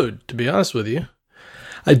explode, to be honest with you.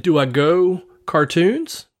 Do I go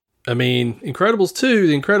cartoons? I mean, Incredibles 2,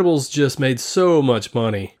 The Incredibles just made so much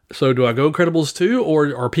money. So do I go Incredibles 2,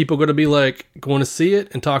 or are people going to be like going to see it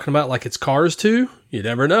and talking about like it's Cars 2? You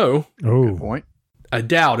never know. Oh, Good point. I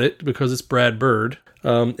doubt it because it's Brad Bird.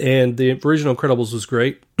 And the original Incredibles was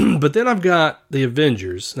great. But then I've got the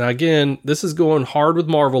Avengers. Now, again, this is going hard with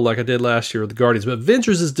Marvel like I did last year with the Guardians. But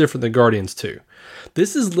Avengers is different than Guardians 2.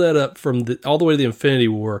 This is led up from all the way to the Infinity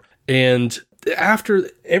War. And after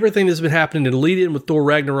everything that's been happening and lead in with Thor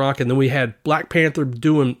Ragnarok, and then we had Black Panther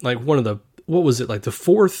doing like one of the, what was it, like the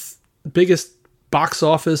 4th biggest box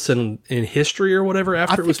office in history or whatever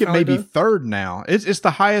after I it was think it may be done? 3rd now. It's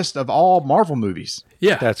the highest of all Marvel movies.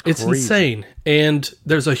 Yeah, That's it's crazy. insane. And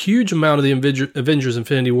there's a huge amount of the Avengers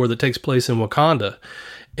Infinity War that takes place in Wakanda.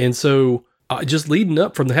 And so just leading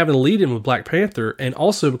up from having a lead in with Black Panther, and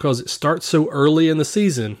also because it starts so early in the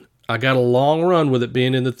season, I got a long run with it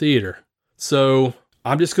being in the theater. So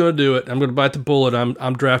I'm just going to do it. I'm going to bite the bullet.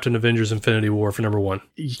 I'm drafting Avengers Infinity War for number 1.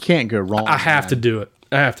 You can't go wrong. I have man. to do it.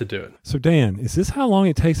 I have to do it. so Dan, is this how long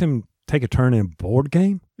it takes him to take a turn in a board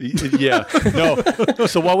game? Yeah. No.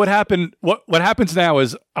 So what would happen? What happens now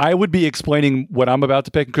is I would be explaining what I'm about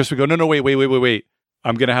to pick, and Chris would go, no, wait.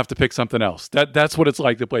 I'm going to have to pick something else. That's what it's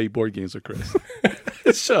like to play board games with Chris.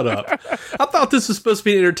 Shut up. I thought this was supposed to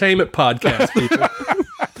be an entertainment podcast, people.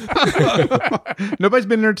 Nobody's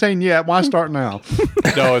been entertained yet. Why start now?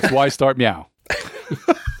 No, it's why start meow.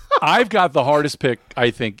 I've got the hardest pick,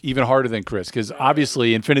 I think, even harder than Chris, because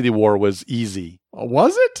obviously Infinity War was easy.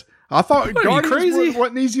 Was it? I thought What, are you Guardians crazy?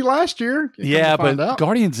 wasn't easy last year. Yeah, Come to find but out.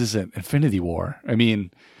 Guardians isn't Infinity War. I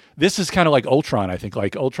mean, this is kind of like Ultron, I think.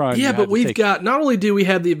 Like Ultron. Yeah, you but had to we've take- got, not only do we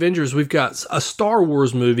have the Avengers, we've got a Star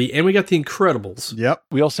Wars movie, and we got the Incredibles, Yep.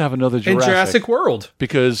 We also have another and Jurassic. Jurassic World.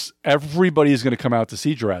 Because everybody is going to come out to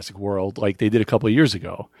see Jurassic World like they did a couple of years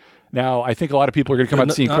ago. Now, I think a lot of people are going to come out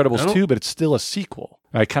to see I Incredibles don't- 2, but it's still a sequel.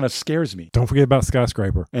 It kind of scares me. Don't forget about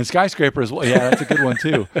Skyscraper. And Skyscraper as well. Yeah, that's a good one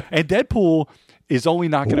too. And Deadpool is only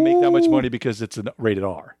not going to make that much money because it's a rated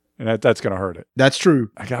R. And that's going to hurt it. That's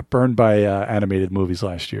true. I got burned by animated movies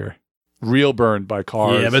last year. Real burned by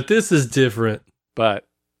Cars. Yeah, but this is different. But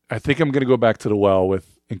I think I'm going to go back to the well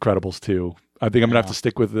with Incredibles 2. I think I'm going to have to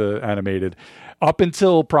stick with the animated. Up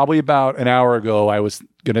until probably about an hour ago, I was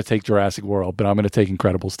going to take Jurassic World, but I'm going to take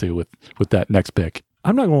Incredibles 2 with that next pick.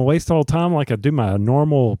 I'm not going to waste all the time like I do my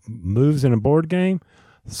normal moves in a board game.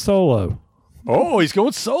 Solo. Oh, he's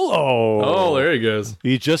going solo. Oh, there he goes.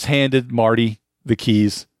 He just handed Marty the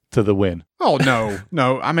keys to the win. Oh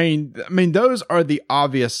no. I mean, those are the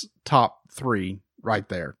obvious top 3 right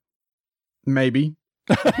there. Maybe.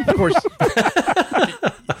 Of course.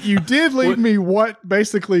 You did leave me what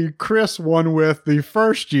basically Chris won with the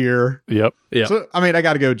first year. Yep. Yeah. So, I mean, I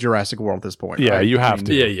got to go Jurassic World at this point. Yeah, right? you have I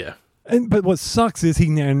to. mean, Yeah. But what sucks is he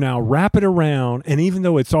now wrap it around, and even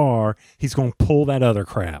though it's R, he's going to pull that other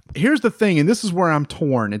crap. Here's the thing, and this is where I'm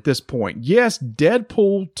torn at this point. Yes,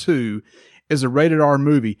 Deadpool 2 is a rated R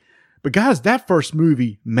movie, but guys, that first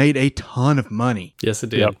movie made a ton of money. Yes, it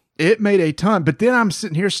did. Yep. It made a ton, but then I'm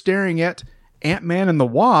sitting here staring at Ant-Man and the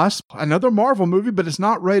Wasp, another Marvel movie, but it's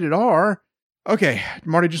not rated R. Okay,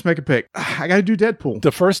 Marty, just make a pick. I got to do Deadpool.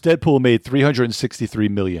 The first Deadpool made $363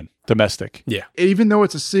 million domestic. Yeah. Even though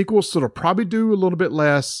it's a sequel, so it'll probably do a little bit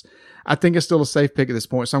less. I think it's still a safe pick at this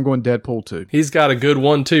point, so I'm going Deadpool 2. He's got a good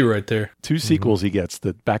one, too, right there. 2 sequels he gets,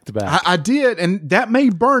 the back-to-back. I did, and that may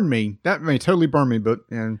burn me. That may totally burn me, but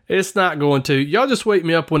It's not going to. Y'all just wake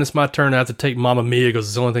me up when it's my turn. I have to take Mamma Mia because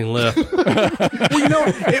it's the only thing left.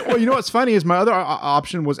 well, you know what's funny is my other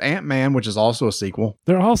option was Ant-Man, which is also a sequel,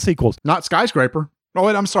 They're all sequels. not Skyscraper. Oh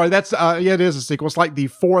wait, I'm sorry. That's yeah, it is a sequel. It's like the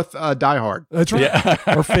 4th Die Hard. That's right.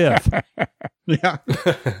 Or 5th. Yeah.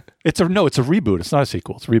 It's a reboot. It's not a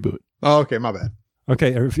sequel. It's a reboot. Oh, okay, my bad.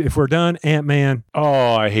 Okay, if we're done, Ant-Man.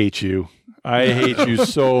 Oh, I hate you. I hate you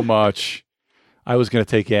so much. I was going to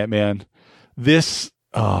take Ant-Man.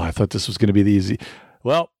 I thought this was going to be the easy.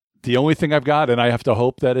 Well, the only thing I've got, and I have to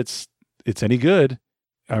hope that it's any good,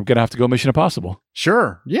 I'm going to have to go Mission Impossible.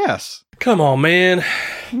 Sure. Yes. Come on, man.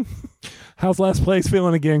 How's last place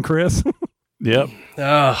feeling again, Chris? Yep.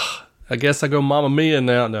 I guess I go Mamma Mia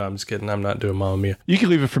now. No, I'm just kidding. I'm not doing Mamma Mia. You can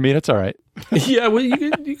leave it for me. That's all right. Yeah, well,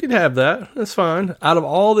 you could have that. That's fine. Out of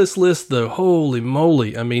all this list, though, holy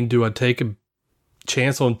moly. I mean, do I take a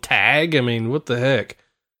chance on Tag? I mean, what the heck?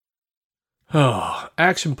 Oh,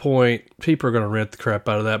 Action Point. People are going to rent the crap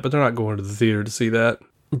out of that, but they're not going to the theater to see that.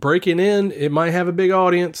 Breaking In, it might have a big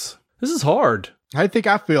audience. This is hard. I think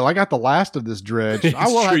I feel I got the last of this dredge. I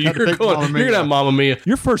will have to You're pick Mamma Mia. going to have Mamma Mia.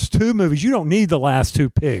 Your first two movies, you don't need the last two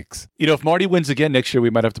picks. If Marty wins again next year, we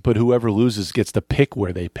might have to put whoever loses gets to pick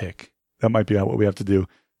where they pick. That might be what we have to do.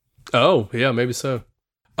 Oh, yeah, maybe so.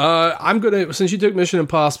 I'm going to, since you took Mission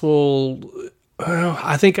Impossible, well,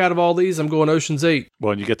 I think out of all these, I'm going Ocean's 8.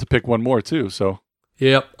 Well, and you get to pick one more too, so.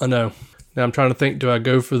 Yep, I know. Now I'm trying to think, do I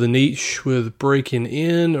go for the niche with Breaking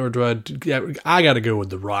In, or do I got to go with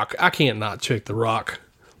The Rock. I can't not check The Rock.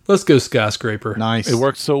 Let's go Skyscraper. Nice. It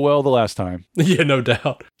worked so well the last time. Yeah, no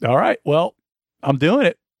doubt. All right, well, I'm doing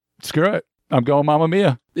it. Screw it. I'm going Mamma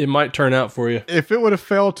Mia. It might turn out for you. If it would have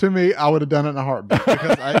fell to me, I would have done it in a heartbeat.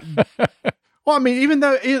 Because well, I mean, even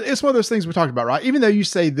though it's one of those things we talked about, right? Even though you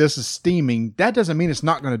say this is steaming, that doesn't mean it's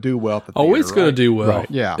not going to do well at the theater, It's going to do well.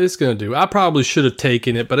 Right. Yeah. It's going to do. I probably should have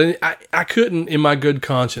taken it, but I couldn't, in my good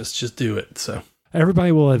conscience, just do it. So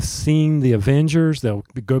Everybody will have seen The Avengers. They'll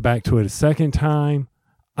go back to it a second time.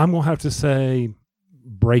 I'm going to have to say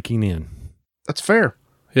Breaking In. That's fair.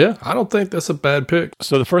 yeah, I don't think that's a bad pick.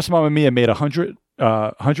 So the first Mamma Mia made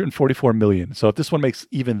 144 million. So if this one makes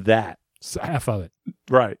even that, It's half of it.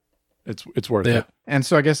 right, it's worth Yeah. it. And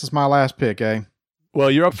so I guess it's my last pick, eh? Well,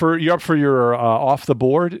 you're up for your off the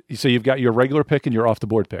board. So you've got your regular pick and your off the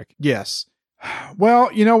board pick. Yes.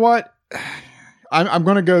 Well, you know what? I'm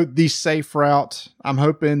going to go the safe route. I'm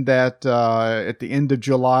hoping that at the end of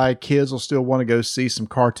July, kids will still want to go see some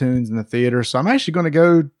cartoons in the theater. So I'm actually going to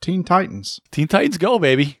go Teen Titans. Teen Titans Go,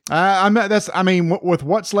 baby. With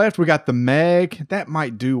what's left, we got the Meg. That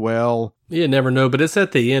might do well. You never know, but it's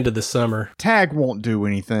at the end of the summer. Tag won't do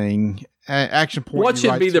anything. Action Point. What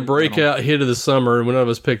should be the breakout hit of the summer, and one of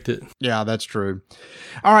us picked it. Yeah, that's true.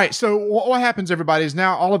 All right, so what happens, everybody, is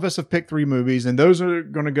now all of us have picked 3 movies, and those are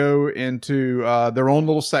going to go into their own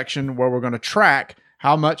little section where we're going to track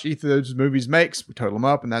how much each of those movies makes. We total them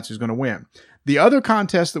up, and that's who's going to win. The other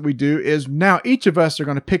contest that we do is now each of us are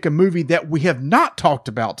going to pick a movie that we have not talked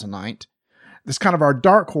about tonight. That's kind of our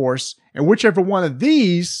dark horse, and whichever one of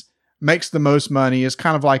these makes the most money is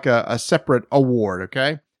kind of like a separate award,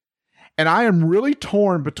 okay? And I am really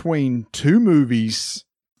torn between 2 movies.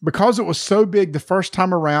 Because it was so big the first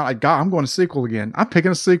time around, I'm going to sequel again. I'm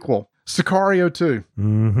picking a sequel. Sicario 2.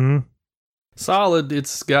 Mm-hmm. Solid.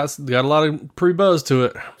 It's got a lot of pre-buzz to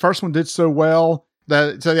it. First one did so well.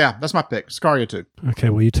 That's my pick. Sicario 2. Okay,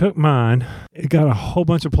 well, you took mine. It got a whole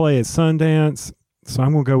bunch of play at Sundance, so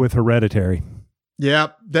I'm going to go with Hereditary. Yeah,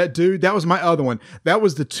 that was my other one. That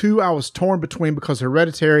was the 2 I was torn between because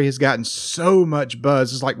Hereditary has gotten so much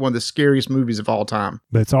buzz. It's like one of the scariest movies of all time.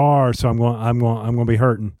 But it's ours, so I'm going to be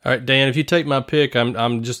hurting. All right, Dan, if you take my pick,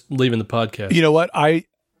 I'm just leaving the podcast. You know what? I'm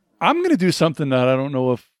going to do something that I don't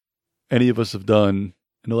know if any of us have done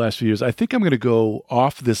in the last few years. I think I'm going to go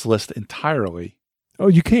off this list entirely. Oh,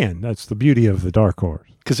 you can. That's the beauty of the dark horse.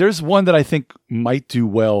 Because there's one that I think might do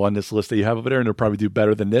well on this list that you have over there, and it'll probably do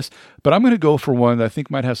better than this. But I'm going to go for one that I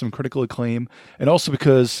think might have some critical acclaim, and also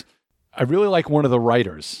because I really like one of the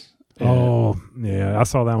writers. Oh, yeah, I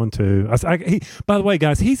saw that one too. By the way,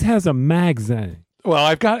 guys, he has a magazine. Well,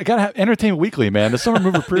 I got to have Entertainment Weekly, man. The Summer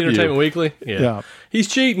Movie Preview. Entertainment Weekly? Yeah. He's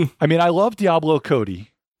cheating. I mean, I love Diablo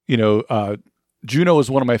Cody. Juno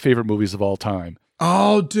is one of my favorite movies of all time.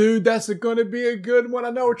 Oh, dude, that's going to be a good one.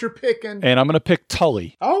 I know what you're picking. And I'm going to pick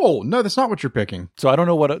Tully. Oh, no, that's not what you're picking. So I don't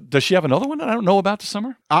know does she have another one that I don't know about this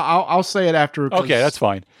summer? I'll say it after. Okay, that's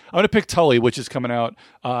fine. I'm going to pick Tully, which is coming out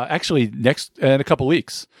actually next in a couple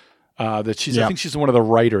weeks. I think she's one of the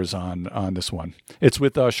writers on this one. It's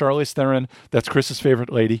with Charlize Theron. That's Chris's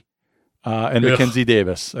favorite lady, and Mackenzie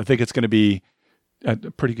Davis. I think it's going to be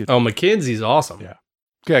pretty good. Oh, Mackenzie's awesome. Yeah.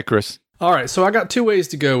 Okay, Chris. All right, so I got 2 ways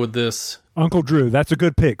to go with this. Uncle Drew. That's a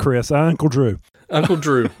good pick, Chris. Uncle Drew. Uncle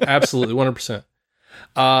Drew. Absolutely, 100%.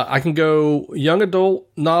 I can go young adult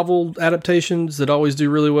novel adaptations that always do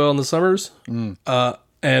really well in the summers. And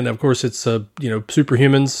of course, it's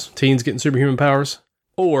superhumans, teens getting superhuman powers.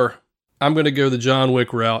 Or I'm going to go the John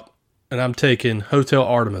Wick route And I'm taking Hotel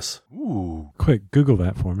Artemis. Ooh. Quick, Google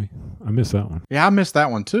that for me. I missed that one. Yeah, I missed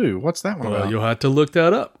that one too. What's that one Well, about? you'll have to look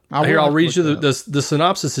that up. I'll read you the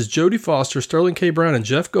synopsis is Jodie Foster, Sterling K. Brown, and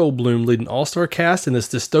Jeff Goldblum lead an all-star cast in this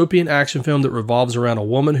dystopian action film that revolves around a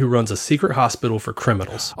woman who runs a secret hospital for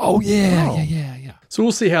criminals. Oh, yeah. So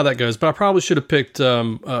we'll see how that goes. But I probably should have picked,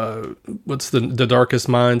 what's the Darkest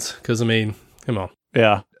Minds? Because, I mean, come on.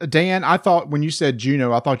 Yeah. Dan, I thought when you said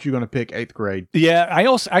Juno, I thought you were going to pick 8th Grade. Yeah. I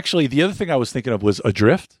also, actually, the other thing I was thinking of was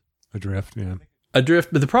Adrift. Adrift, yeah. Adrift,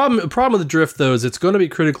 but the problem with Adrift, though, is it's going to be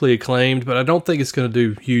critically acclaimed, but I don't think it's going to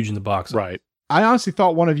do huge in the box. Right. I honestly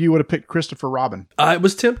thought one of you would have picked Christopher Robin. I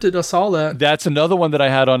was tempted. I saw that. That's another one that I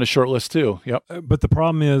had on a short list, too. Yep. But the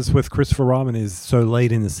problem is with Christopher Robin is so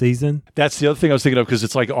late in the season. That's the other thing I was thinking of because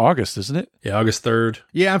it's like August, isn't it? Yeah, August 3rd.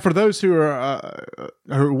 Yeah, and for those who are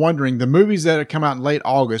wondering, the movies that come out in late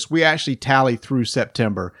August, we actually tally through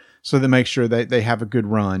September so that make sure that they have a good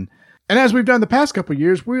run. And as we've done the past couple of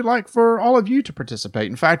years, we'd like for all of you to participate.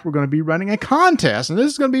 In fact, we're going to be running a contest, and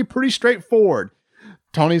this is going to be pretty straightforward.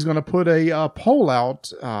 Tony's going to put a poll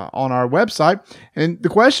out on our website. And the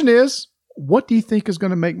question is, what do you think is going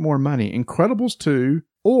to make more money, Incredibles 2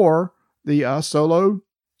 or the Han Solo?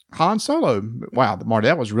 Wow, Marty,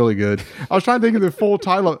 that was really good. I was trying to think of the full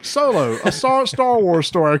title of Solo, a Star Wars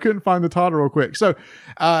story. I couldn't find the title real quick. So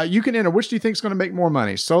you can enter. Which do you think is going to make more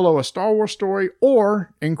money? Solo, a Star Wars story,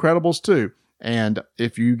 or Incredibles 2? And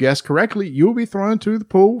if you guess correctly, you'll be thrown into the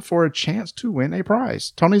pool for a chance to win a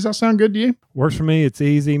prize. Tony, does that sound good to you? Works for me. It's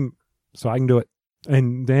easy, so I can do it.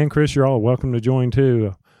 And Dan, Chris, you're all welcome to join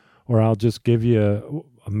too, or I'll just give you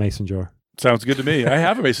a mason jar. Sounds good to me. I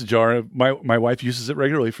have a mason jar. My wife uses it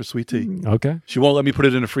regularly for sweet tea. Okay. She won't let me put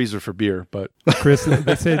it in a freezer for beer, but Chris,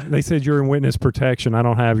 they said you're in witness protection. I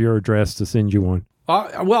don't have your address to send you one.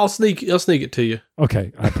 Well, I'll sneak it to you.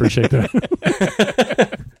 Okay, I appreciate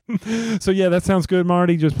that. So yeah, that sounds good,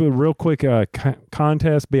 Marty. Just a real quick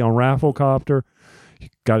contest. Be on Rafflecopter. You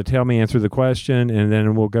got to tell me, answer the question, and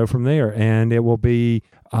then we'll go from there. And it will be.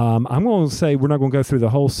 I'm going to say we're not going to go through the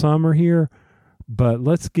whole summer here, but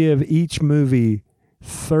let's give each movie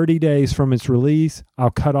 30 days from its release.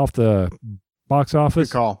 I'll cut off the box office.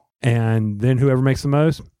 Good call. And then whoever makes the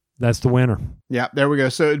most, that's the winner. Yeah, there we go.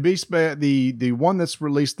 So it'd be the one that's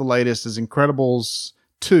released the latest is Incredibles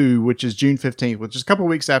 2, which is June 15th, which is a couple of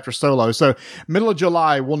weeks after Solo. So middle of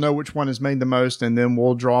July, we'll know which one has made the most, and then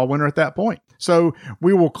we'll draw a winner at that point. So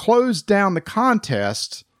we will close down the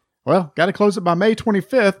contest. Well, got to close it by May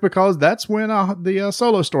 25th because that's when the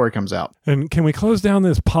Solo story comes out. And can we close down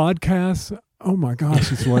this podcast? Oh my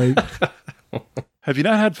gosh, it's late. have you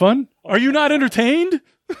not had fun? Are you not entertained?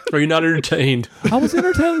 Are you not entertained? I was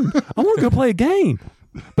entertained. I want to go play a game,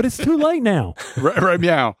 but it's too late now. Right,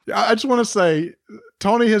 meow. I just want to say,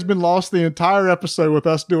 Tony has been lost the entire episode with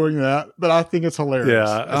us doing that, but I think it's hilarious.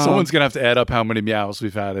 Yeah, someone's going to have to add up how many meows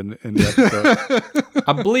we've had in the episode.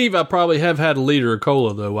 I believe I probably have had a liter of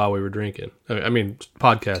cola, though, while we were drinking. I mean,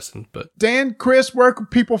 podcasting, but... Dan, Chris, where can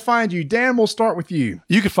people find you? Dan, we'll start with you.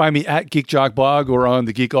 You can find me at Geek Jock Blog or on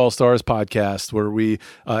the Geek All Stars podcast, where we,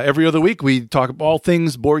 every other week, we talk about all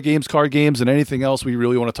things, board games, card games, and anything else we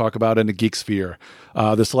really want to talk about in the geek sphere.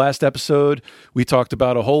 This last episode, we talked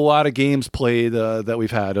about a whole lot of games played that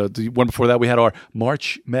we've had. The one before that, we had our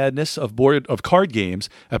March Madness of card games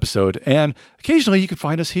episode, and occasionally you can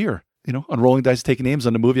find us here, on Rolling Dice Taking Names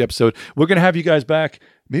on the movie episode. We're going to have you guys back.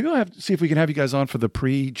 Maybe I'll have to see if we can have you guys on for the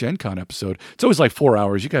pre-Gen Con episode. It's always like 4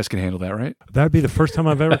 hours. You guys can handle that, right? That'd be the first time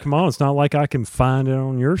I've ever come on. It's not like I can find it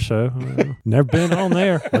on your show. Never been on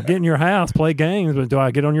there. I get in your house, play games, but do I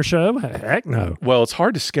get on your show? Heck no. Well, it's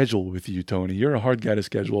hard to schedule with you, Tony. You're a hard guy to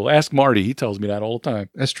schedule. Ask Marty. He tells me that all the time.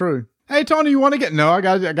 That's true. Hey, Tony, you want to get... No, I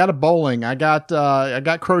got a bowling. I got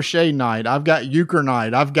crochet night. I've got euchre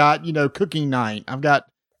night. I've got, cooking night. I've got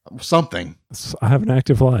something. I have an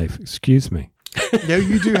active life. Excuse me. No,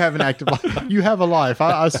 you do have an active life. You have a life.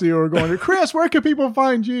 I see where we're going to. Chris, where can people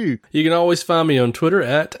find you? You can always find me on Twitter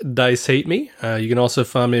at Dice Hate Me. You can also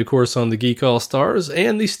find me, of course, on the Geek All Stars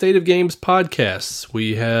and the State of Games podcasts.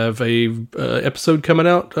 We have a episode coming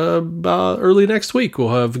out early next week.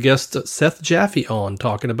 We'll have guest Seth Jaffe on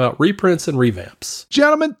talking about reprints and revamps.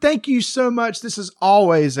 Gentlemen, thank you so much. This is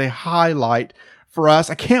always a highlight for us.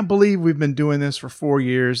 I can't believe we've been doing this for 4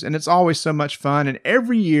 years, and it's always so much fun. And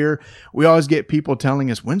every year, we always get people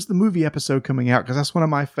telling us, when's the movie episode coming out? Because that's one of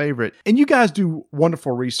my favorite. And you guys do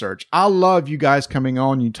wonderful research. I love you guys coming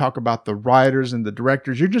on. You talk about the writers and the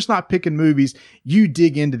directors. You're just not picking movies. You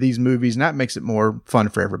dig into these movies, and that makes it more fun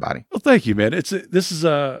for everybody. Well, thank you, man. This is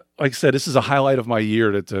a like I said, this is a highlight of my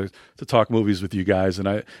year to talk movies with you guys,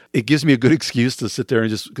 and it gives me a good excuse to sit there and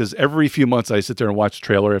just, because every few months I sit there and watch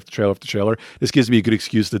trailer after trailer after trailer. This gives me a good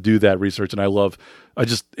excuse to do that research, and I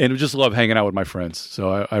just love hanging out with my friends.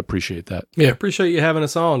 So I appreciate that. Yeah, appreciate you having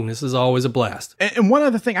us on. This is always a blast. And one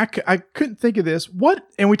other thing, I couldn't think of this.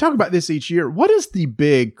 And we talk about this each year. What is the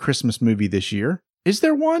big Christmas movie this year? Is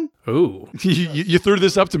there one? Ooh. You threw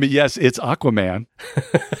this up to me. Yes, it's Aquaman.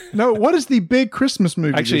 No, what is the big Christmas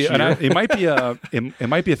movie Actually, this year? it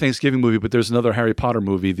might be a Thanksgiving movie, but there's another Harry Potter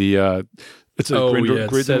movie. It's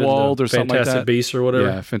Grindelwald or something like that. Fantastic Beasts or whatever.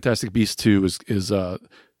 Yeah, Fantastic Beasts 2 is a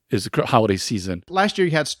holiday season. Last year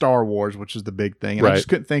you had Star Wars, which is the big thing. And Right. I just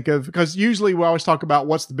couldn't think of, because usually we always talk about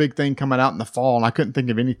what's the big thing coming out in the fall, and I couldn't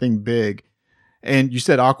think of anything big. And you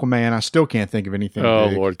said Aquaman. I still can't think of anything Oh,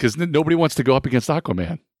 big. Lord, because nobody wants to go up against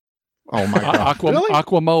Aquaman. Oh, my God. Really?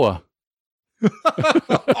 Aquamoa.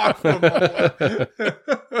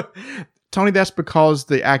 Tony, that's because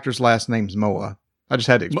the actor's last name's Moa. I just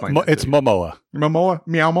had to explain that It's to you. Momoa. Momoa?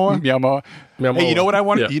 Meow Moa? Meow Hey, you know what I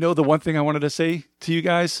wanted? Yeah. You know the one thing I wanted to say to you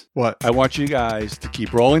guys? What? I want you guys to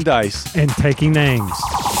keep rolling dice. And taking names.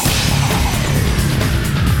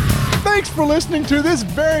 Thanks for listening to this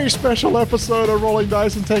very special episode of Rolling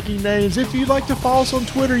Dice and Taking Names. If you'd like to follow us on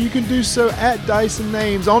Twitter, you can do so at Dyson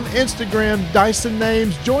Names. On Instagram, Dyson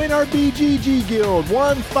Names. Join our BGG Guild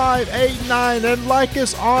 1589 and like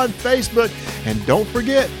us on Facebook. And don't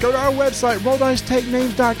forget, go to our website,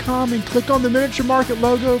 RollDiceTakeNames.com, and click on the Miniature Market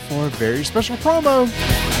logo for a very special promo.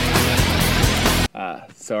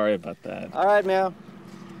 Sorry about that. All right, Meow.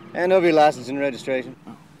 Hand over your license and registration.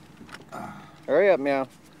 Hurry up, Meow.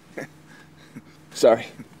 Sorry.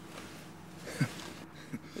 Is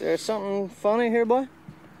there something funny here, boy?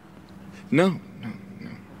 No.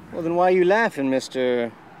 Well, then why are you laughing,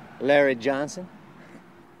 Mr. Larry Johnson?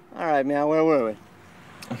 All right, Meow, where were we?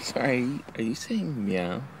 I'm sorry. Are you saying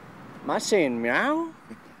meow? Am I saying meow?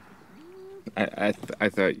 I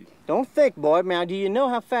thought... Don't think, boy. Meow, do you know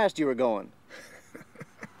how fast you were going?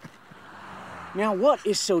 Meow, what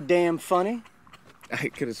is so damn funny? I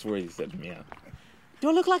could have sworn you said meow. Do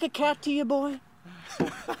I look like a cat to you, boy?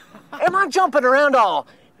 Am I jumping around all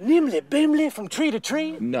nimbly-bimbly from tree to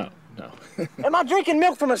tree? No. Am I drinking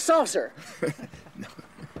milk from a saucer? No.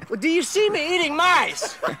 Well, do you see me eating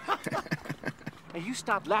mice? Now, you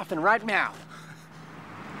stop laughing right now.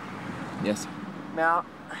 Yes, sir. Meow,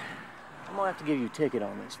 I'm gonna have to give you a ticket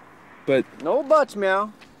on this. But... No buts,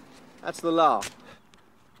 Meow. That's the law.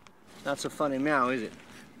 Not so funny, Meow, is it?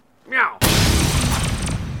 Meow!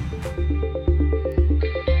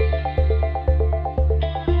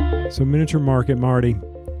 So, Miniature Market, Marty,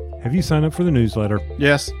 have you signed up for the newsletter?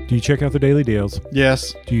 Yes. Do you check out the daily deals?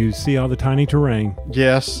 Yes. Do you see all the tiny terrain?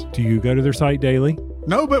 Yes. Do you go to their site daily?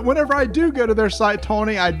 No, but whenever I do go to their site,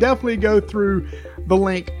 Tony, I definitely go through the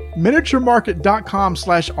link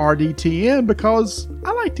miniaturemarket.com/RDTN because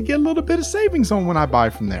I like to get a little bit of savings on when I buy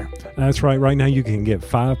from there. That's right. Right now, you can get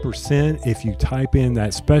 5% if you type in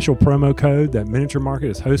that special promo code that Miniature Market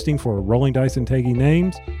is hosting for Rolling Dice and Taking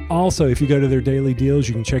Names. Also, if you go to their daily deals,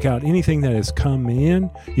 you can check out anything that has come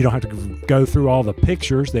in. You don't have to go through all the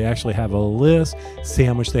pictures. They actually have a list, see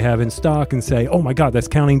how much they have in stock, and say, oh my God, that's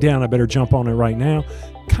counting down. I better jump on it right now.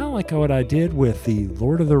 Kind of like what I did with the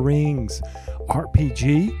Lord of the Rings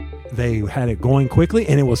RPG. They had it going quickly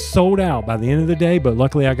and it was sold out by the end of the day, but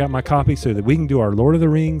luckily I got my copy so that we can do our Lord of the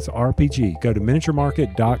Rings RPG. Go to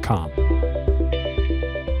miniaturemarket.com.